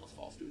like almost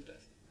falls to his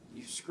death.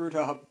 You screwed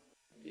up.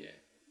 Yeah.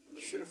 You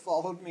should have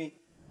followed me.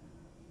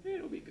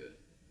 It'll be good.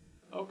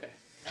 Okay.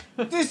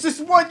 This is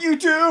what you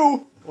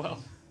do!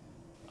 Well,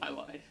 I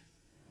lied.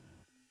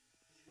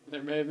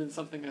 There may have been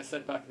something I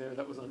said back there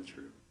that was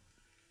untrue.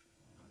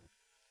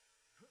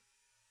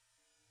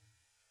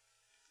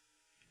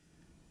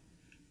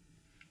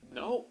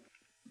 No.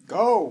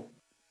 Go!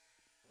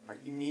 Alright,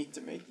 you need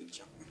to make the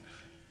jump.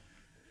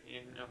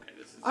 Okay,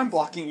 this is... I'm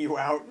blocking you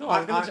out. No,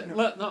 I'm gonna...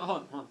 No,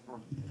 hold on.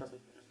 Trust me.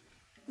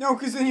 No,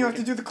 because then you have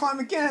to do the climb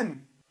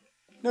again.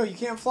 No, you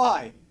can't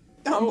fly.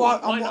 No,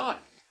 Why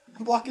not?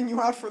 I'm blocking you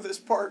out for this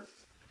part.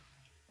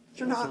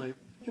 You're not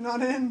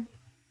in.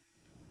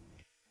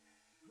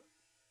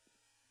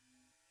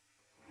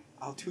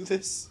 I'll do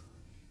this.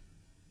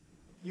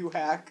 You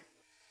hack.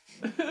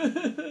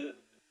 You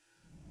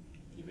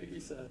make me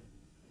sad.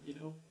 You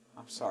know?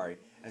 I'm sorry.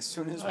 As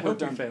soon as I we're hope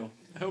done... you fail.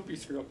 I hope you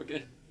screw up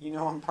again. You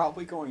know, I'm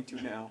probably going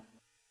to now.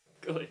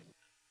 Good.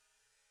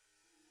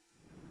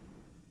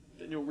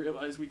 Then you'll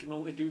realize we can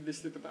only do this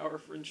through the power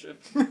of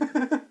friendship.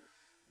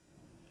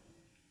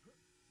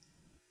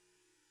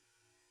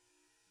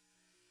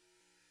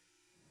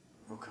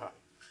 Oh god.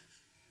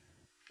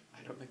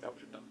 I don't think that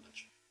would have done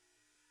much.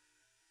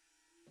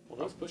 Will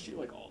those push you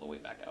like all the way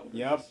back out?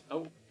 Yep.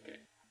 Oh, okay.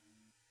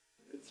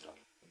 Good stuff.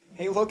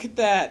 Hey, look at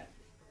that!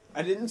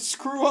 I didn't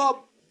screw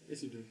up!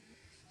 Yes, you did.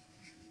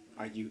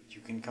 Alright, you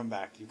can come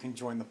back. You can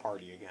join the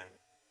party again.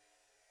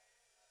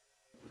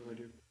 What do I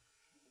do?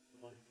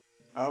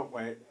 Oh,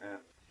 wait.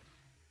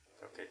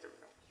 Okay, there we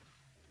go.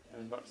 I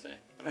was about to say.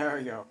 There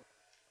we go.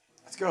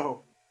 Let's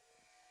go.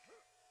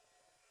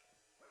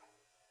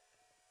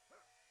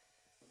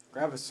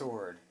 Grab a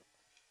sword.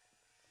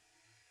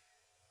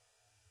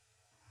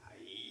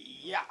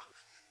 Yeah.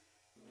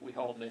 We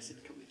all miss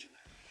and kill each other.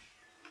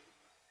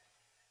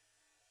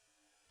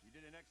 You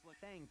did an excellent...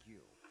 Thank you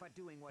for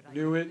doing what I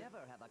Knew could it.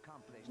 never have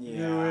accomplished.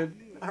 Yeah.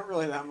 Not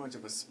really that much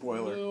of a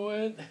spoiler. Do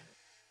it.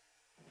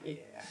 Yeah.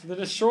 The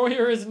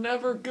destroyer is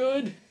never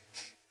good.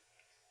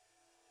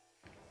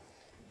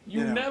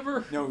 You No.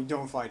 never. No,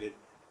 don't fight it.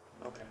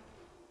 Okay.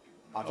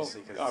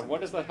 Obviously, Oh because God,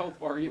 what is that health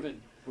bar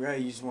even? we gotta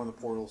use one of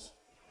the portals.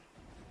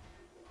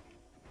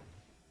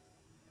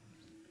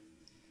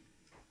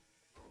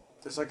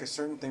 There's like a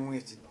certain thing we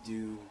have to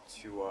do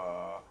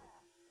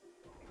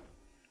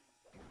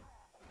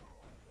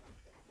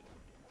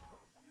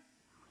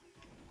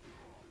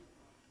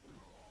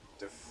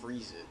to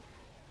freeze it.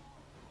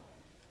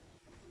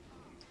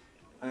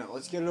 I don't know,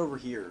 let's get it over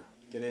here.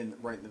 Get in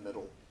right in the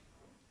middle.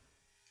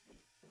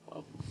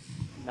 Well,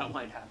 that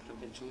might happen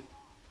eventually.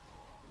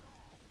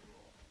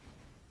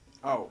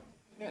 Oh,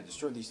 yeah,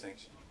 destroy these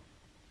things.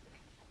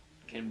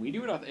 Can we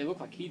do it? It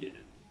looked like he did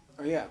it.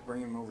 Oh yeah,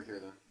 bring him over here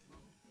then.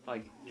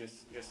 Like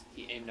just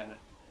he aimed at it.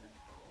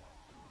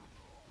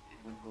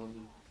 It went below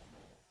me.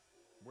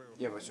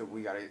 Yeah, but so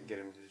we gotta get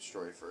him to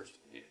destroy it first.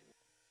 Yeah.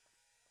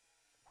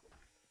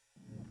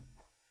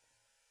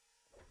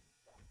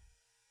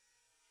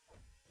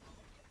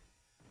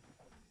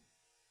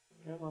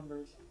 Come on,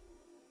 Bruce.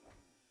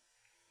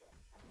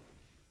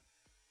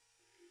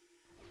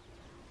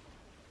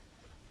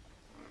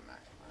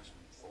 Maximize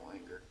full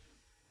anger.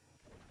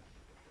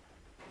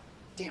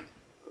 Damn it.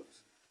 Oops.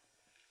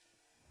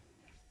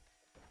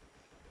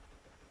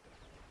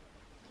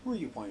 Who are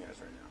you playing as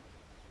right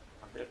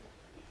now? Okay.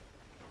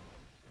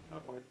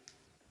 Not quite.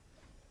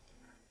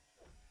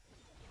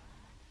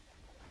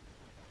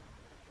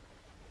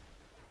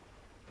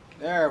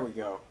 There we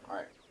go.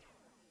 Alright.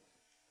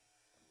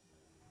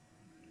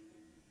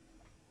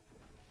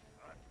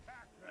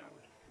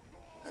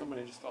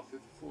 Somebody just fell through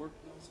the floor.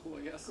 That was cool,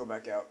 I guess. Go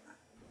back out.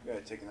 We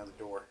gotta take another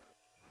door.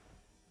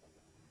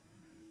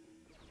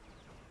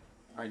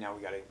 Alright, now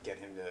we gotta get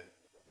him to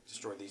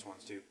destroy these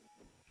ones too.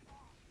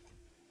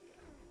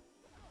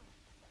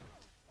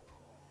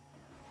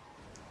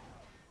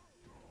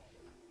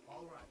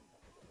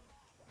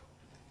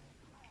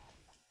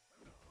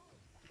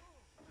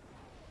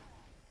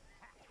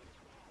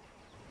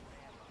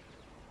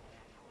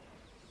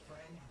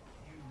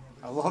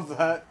 I love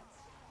that.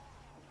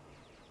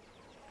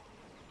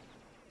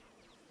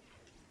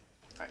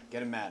 Alright,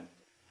 get him mad.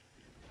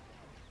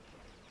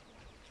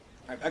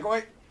 Alright, back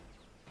away.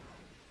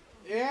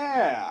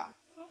 Yeah!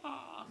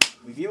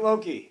 We beat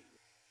Loki.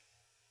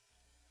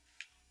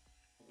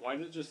 Why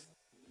did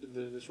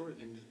the short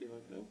thing just be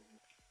like, no?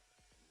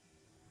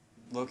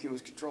 Loki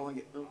was controlling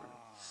it. No.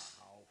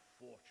 How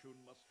fortune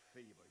must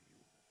favor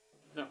you.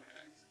 No.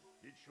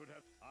 It should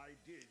have... I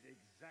did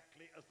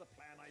exactly as the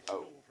plan I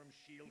Oh. stole from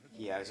S.H.I.E.L.D.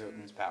 had He has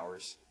Odin's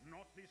powers.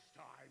 Not this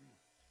time.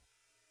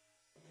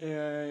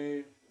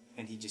 Yay.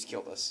 And he just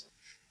killed us.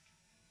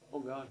 Oh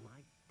God. Am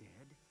I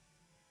dead?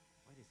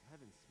 Why does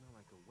heaven smell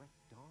like a wet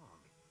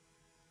dog?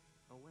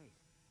 Oh wait,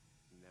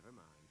 never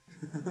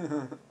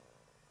mind.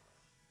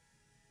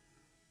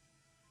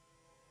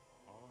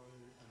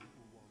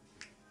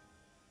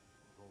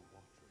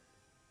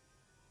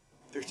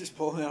 They're just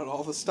pulling out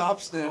all the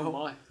stops now. Oh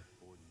my.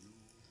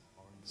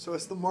 So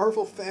as the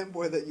Marvel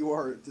fanboy that you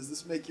are, does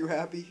this make you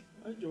happy?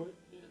 I enjoy it.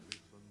 Yeah.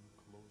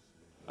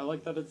 I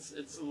like that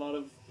it's a lot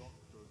of,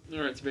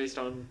 or it's based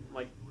on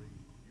like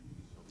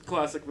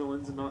classic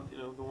villains and not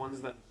the ones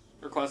that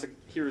are classic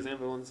heroes and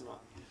villains and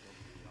not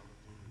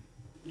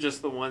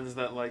Just the ones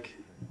that like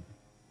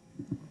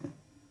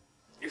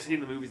you see in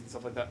the movies and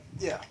stuff like that.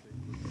 Yeah.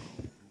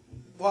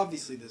 Well,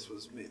 obviously this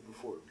was made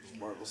before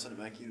Marvel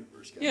Cinematic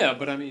Universe. Yeah,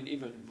 but I mean,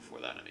 even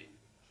before that,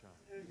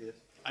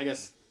 I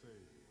guess.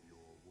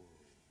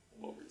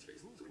 Wolverine's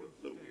face looks a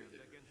little weird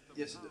there.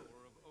 Yes, it does.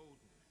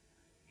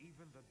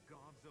 Even the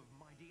gods of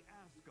mighty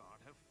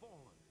Asgard have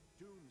fallen.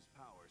 Doom's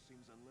power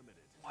seems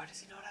unlimited. Why does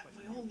he not have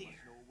Mjolnir?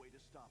 No way to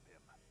stop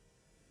him.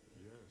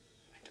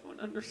 I don't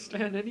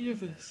understand any of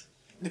this.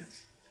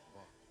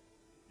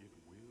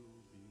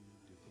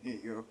 Here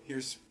you go.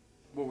 Here's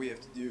what we have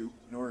to do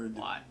in order to...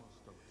 Why?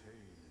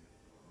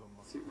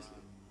 Seriously.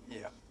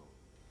 Yeah.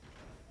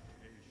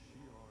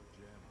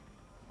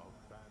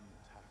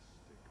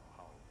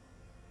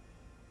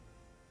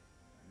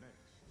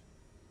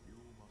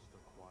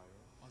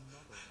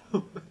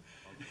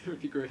 It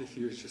would be great if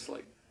he was just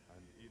like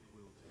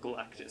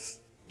Galactus.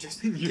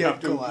 Just You get have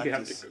to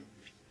Galactus. go.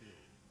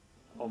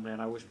 Oh man,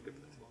 I wish we could.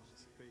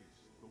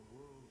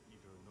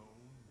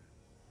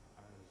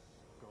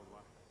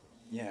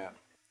 Yeah.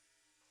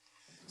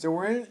 So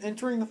we're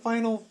entering the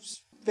final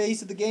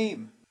phase of the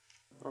game.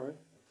 All right.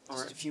 All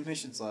Just right. a few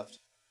missions left.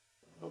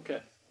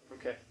 Okay.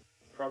 Okay.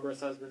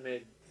 Progress has been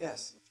made.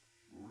 Yes.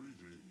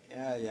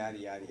 Yeah, yada,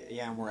 yada, yada.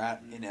 Yeah, and we're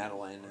in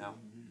Adeline now.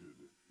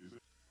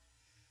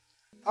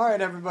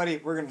 Alright, everybody,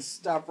 we're going to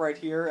stop right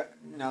here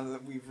now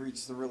that we've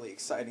reached the really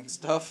exciting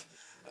stuff.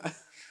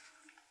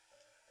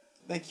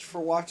 Thank you for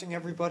watching,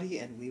 everybody,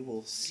 and we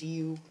will see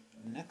you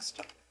next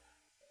time.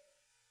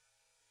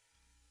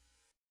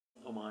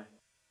 Oh my.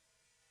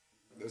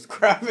 Those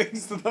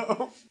graphics,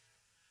 though.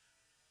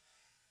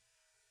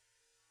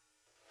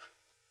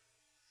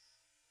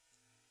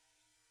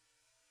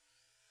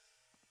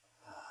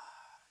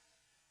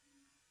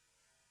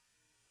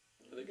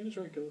 Are they gonna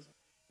try and kill us?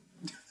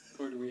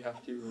 Or do we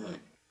have to like?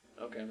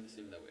 Okay, I'm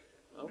assuming that way.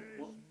 Oh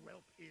well.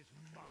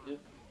 Yeah.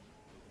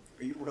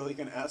 Are you really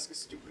going to ask a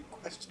stupid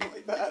question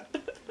like that?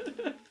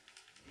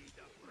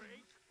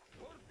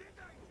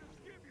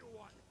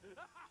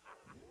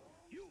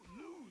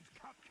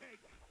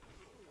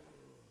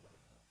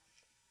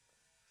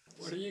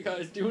 What are you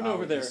guys doing Oh,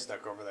 over there? he's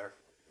stuck over there.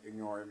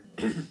 Ignore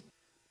him.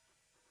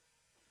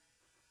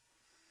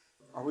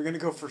 Are we going to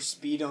go for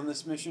speed on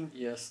this mission?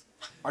 Yes.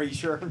 Are you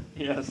sure?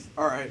 Yes.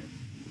 Alright.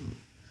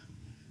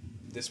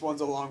 This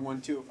one's a long one,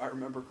 too, if I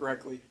remember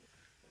correctly.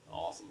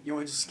 Awesome. You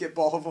want to just skip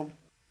all of them?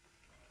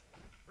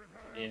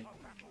 Yeah.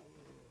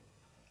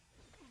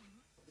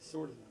 The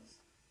sword is nice.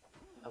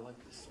 I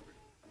like this sword.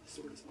 The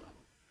sword is mine.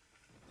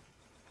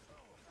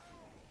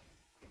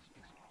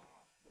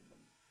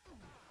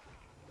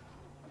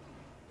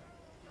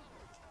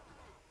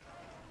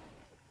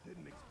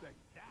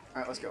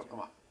 Alright, let's go.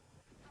 Come on.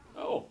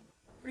 Oh.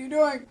 What are you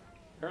doing?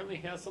 Apparently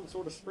he has some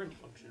sort of sprint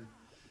function.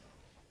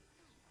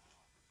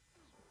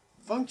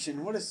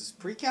 Function? What is this?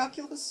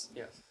 Pre-calculus?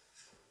 Yes.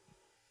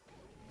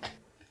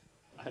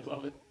 I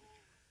love it.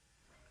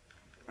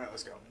 Alright,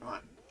 let's go. Come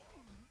on.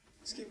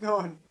 Let's keep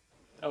going.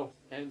 Oh,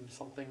 and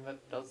something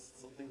that does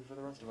something for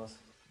the rest of us.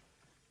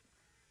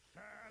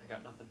 I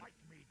got nothing.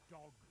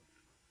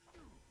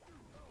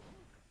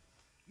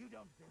 You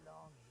don't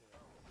belong here.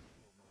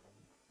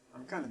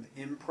 I'm kind of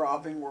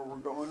improving where we're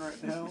going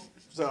right now.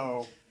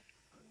 So,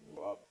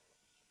 well,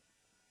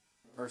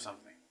 or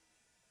something.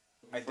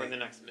 I For think. the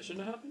next mission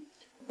to happen?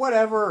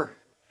 Whatever.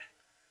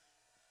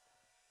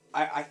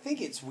 I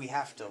think it's we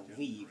have to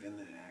leave and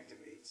then it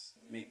activates.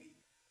 Maybe.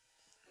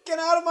 Get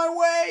out of my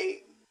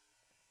way!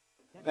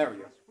 There we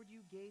go. The password you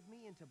gave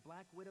me into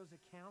Black Widow's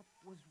account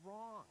was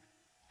wrong.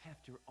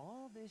 After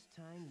all this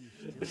time, you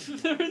still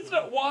There is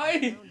no.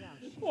 Why?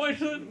 Why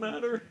does it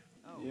matter?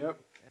 Yep.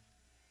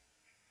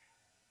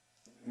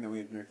 And then we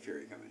have Nick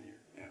Fury come in here.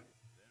 Yeah.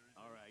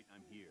 All right,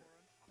 I'm here.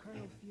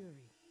 Colonel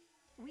Fury.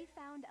 We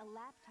found a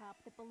laptop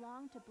that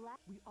belonged to Black.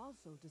 We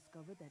also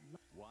discovered that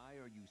Why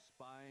are you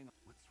spying?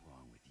 What's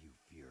wrong with you,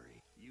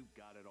 Fury? You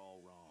got it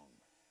all wrong.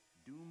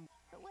 Doom.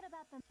 But what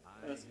about the...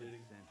 I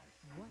Fascinating. sent it.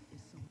 what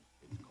is so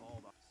It's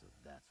called. So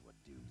that's what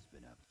Doom's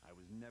been up. I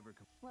was never.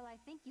 Well, I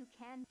think you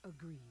can...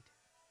 agreed.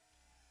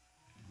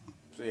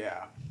 So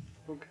yeah,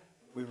 Okay.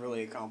 we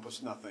really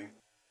accomplished nothing.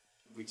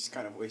 We just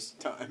kind of wasted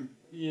time.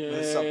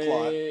 Yay.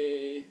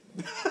 subplot.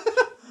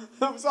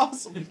 That was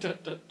awesome.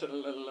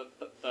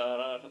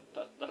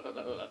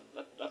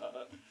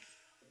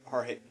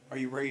 Alright, are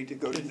you ready to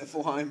go to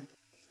Niflheim?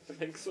 I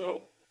think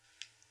so.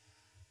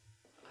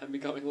 I'm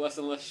becoming less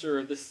and less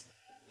sure this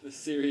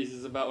series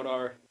is about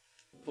our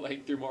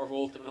playing through Marvel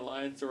Ultimate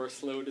Alliance or a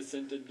slow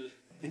descent into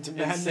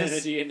Madness.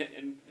 insanity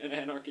and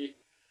anarchy.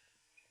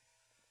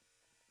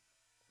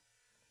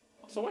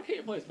 So why can't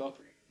you play as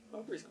Valkyrie?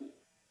 Valkyrie's cool.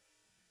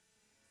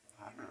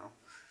 I don't know.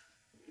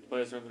 Can you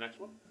play as her in the next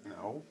one?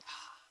 No.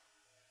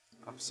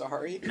 I'm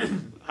sorry.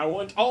 I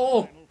want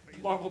all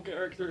Marvel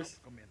characters.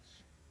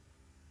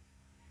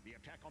 The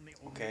attack on the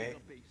Okay.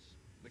 base,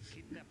 the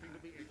kidnapping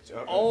of the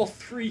So, All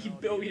 3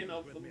 billion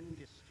of them.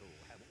 Mephisto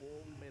have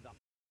all made up.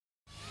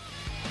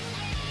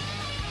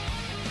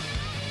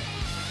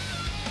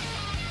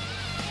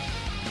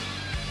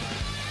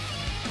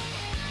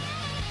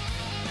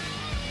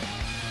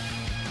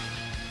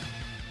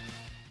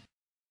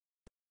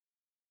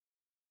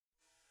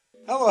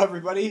 Hello,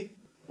 everybody.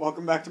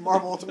 Welcome back to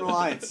Marvel Ultimate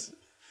Alliance.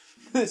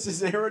 This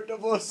is Era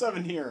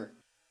 007 here.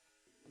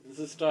 This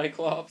is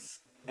Cyclops.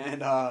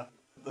 And, the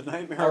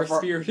nightmare Our of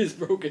our... spirit is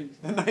broken.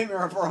 The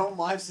nightmare of our home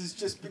lives has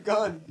just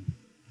begun.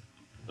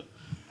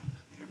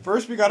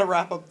 First, we gotta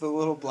wrap up the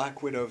little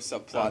Black Widow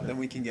subplot, Okay. then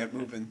we can get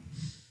moving.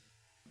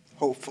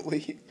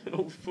 Hopefully.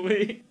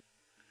 Hopefully.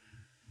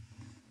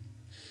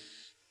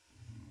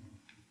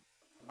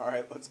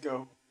 Alright, let's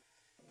go.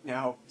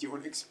 Now, do you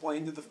want to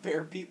explain to the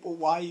fair people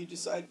why you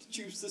decided to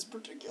choose this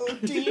particular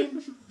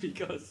team?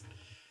 Because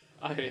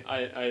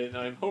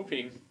I'm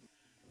hoping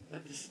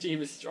that this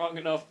team is strong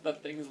enough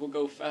that things will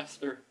go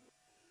faster.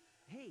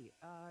 Hey,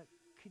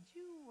 could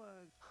you,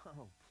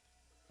 oh,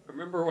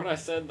 Remember when I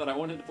said that I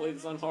wanted to play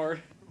this on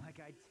hard? like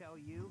I tell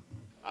you?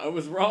 I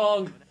was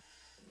wrong.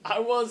 I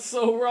was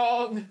so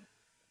wrong.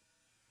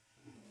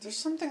 There's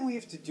something we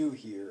have to do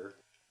here.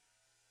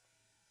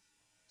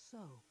 So,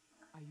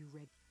 are you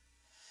ready?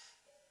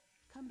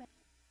 Come back.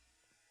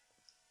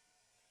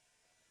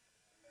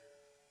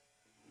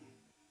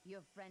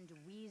 Your friend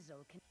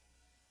Weasel can...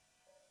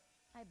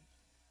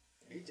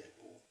 Hey,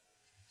 Deadpool.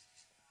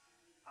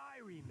 I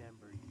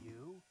remember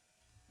you.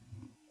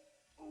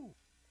 Ooh,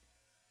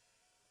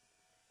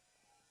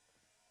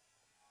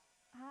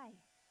 Hi.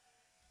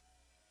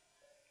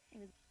 It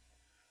was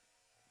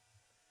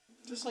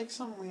Just like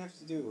something we have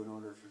to do in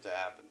order for it to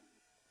happen.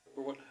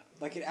 Or what?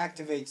 Like it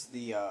activates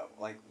the,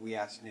 like we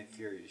asked Nick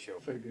Fury to show.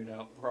 Figured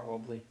out,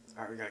 probably.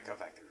 Alright, we gotta cut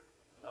back through.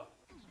 Oh.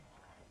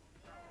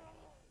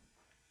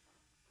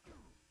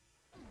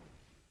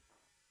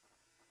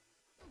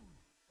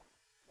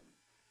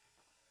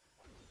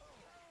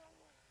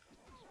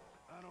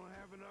 I don't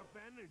have enough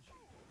energy.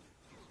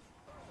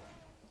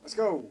 Let's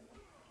go!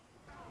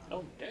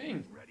 Oh,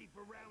 dang. Ready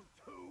for round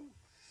 2?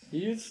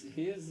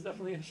 He is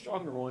definitely a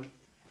stronger one.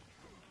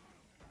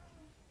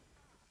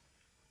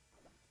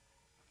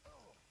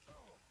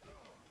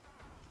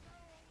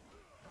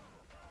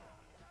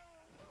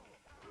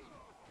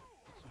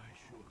 I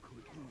sure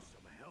could use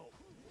some help.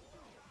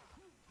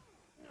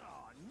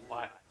 Oh, no.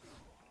 Why?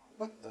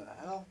 What the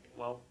hell?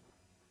 Well,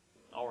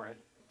 alright.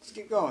 Let's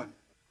keep going.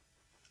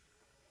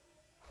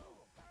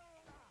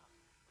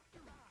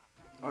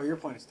 Oh, you're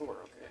playing Thor,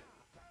 okay.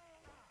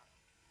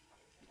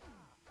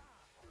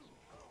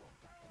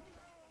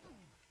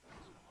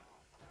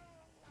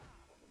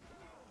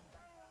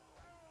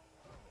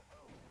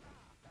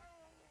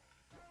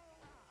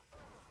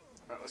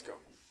 Alright, let's go.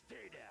 Stay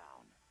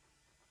down.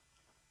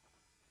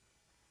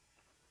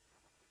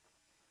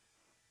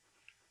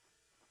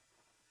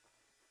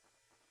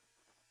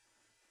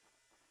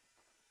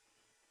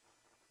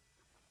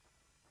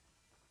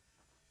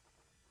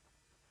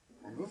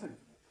 We're moving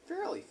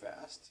fairly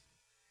fast.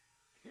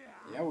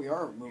 Yeah, we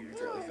are moving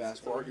fairly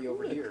fast. We're already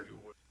over here.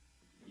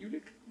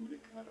 Udic,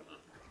 I don't know.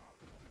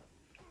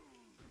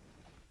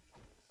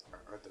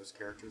 Aren't those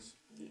characters?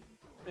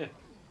 Yeah.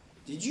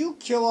 Did you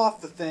kill off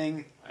the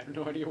thing? I have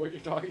no idea what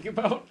you're talking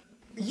about.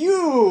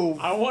 You!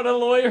 I want a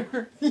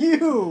lawyer.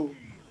 You!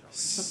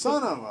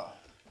 Son of a...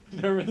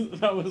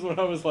 That was what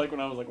I was like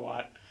when I was like,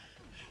 what?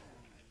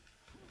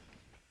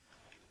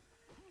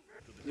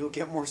 You'll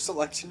get more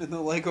selection in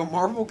the Lego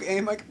Marvel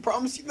game, I can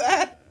promise you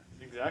that!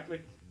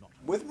 Exactly.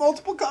 With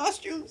multiple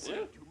costumes!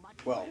 Yeah.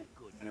 Well,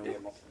 I know we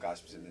have multiple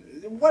costumes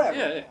in it. Whatever.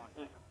 Yeah.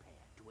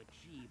 To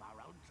achieve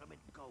our ultimate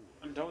goal.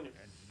 I'm telling you.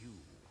 And you,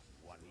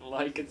 one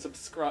Like and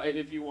subscribe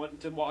if you want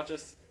to watch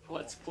us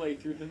let's play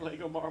through the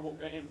Lego Marvel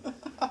game.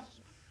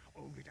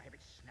 only to have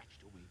it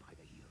snatched away by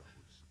the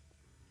heroes.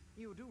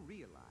 You do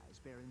realize,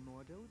 Baron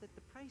Mordo, that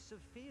the price of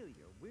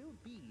failure will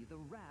be the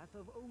wrath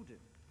of Odin.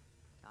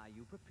 Are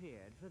you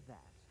prepared for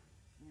that?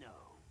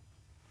 No.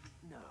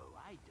 No,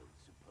 I don't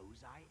suppose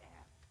I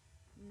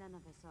am. None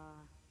of us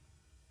are.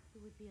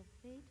 It would be a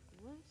fate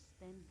worse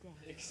than death.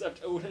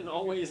 Except Odin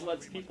always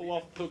lets people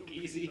off the hook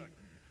easy.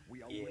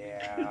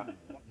 Yeah.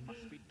 What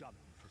must be done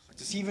for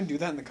Does he even do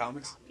that in the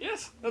comics?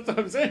 Yes, that's what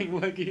I'm saying.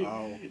 Like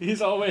Oh.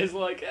 he's always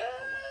like,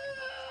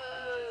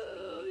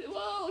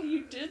 well,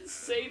 you did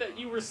say that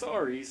you were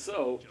sorry,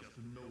 so.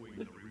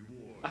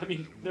 I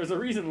mean, there's a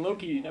reason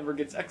Loki never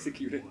gets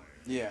executed.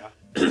 Yeah.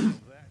 I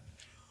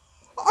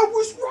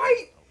was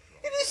right!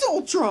 It is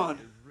Ultron!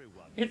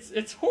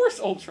 It's Horse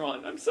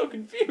Ultron. I'm so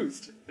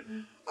confused.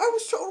 I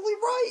was totally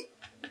right!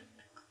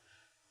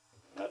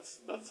 That's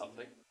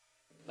something.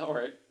 All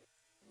right.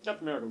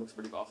 Captain America looks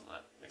pretty boss on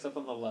that. Except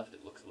on the left,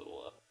 it looks a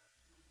little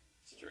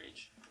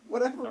strange.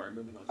 Whatever. Alright,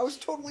 moving on. I was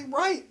totally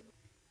right!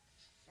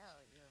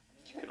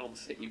 You can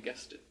almost say you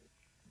guessed it.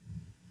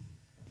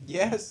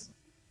 Yes.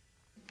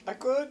 I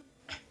could.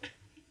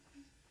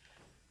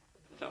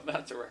 Now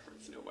that's a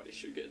reference nobody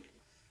should get.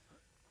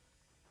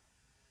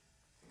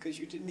 Because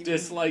you didn't even...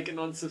 Dislike and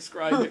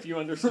unsubscribe if you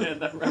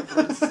understand that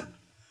reference.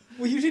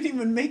 Well, you didn't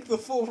even make the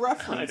full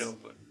reference. I know,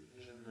 but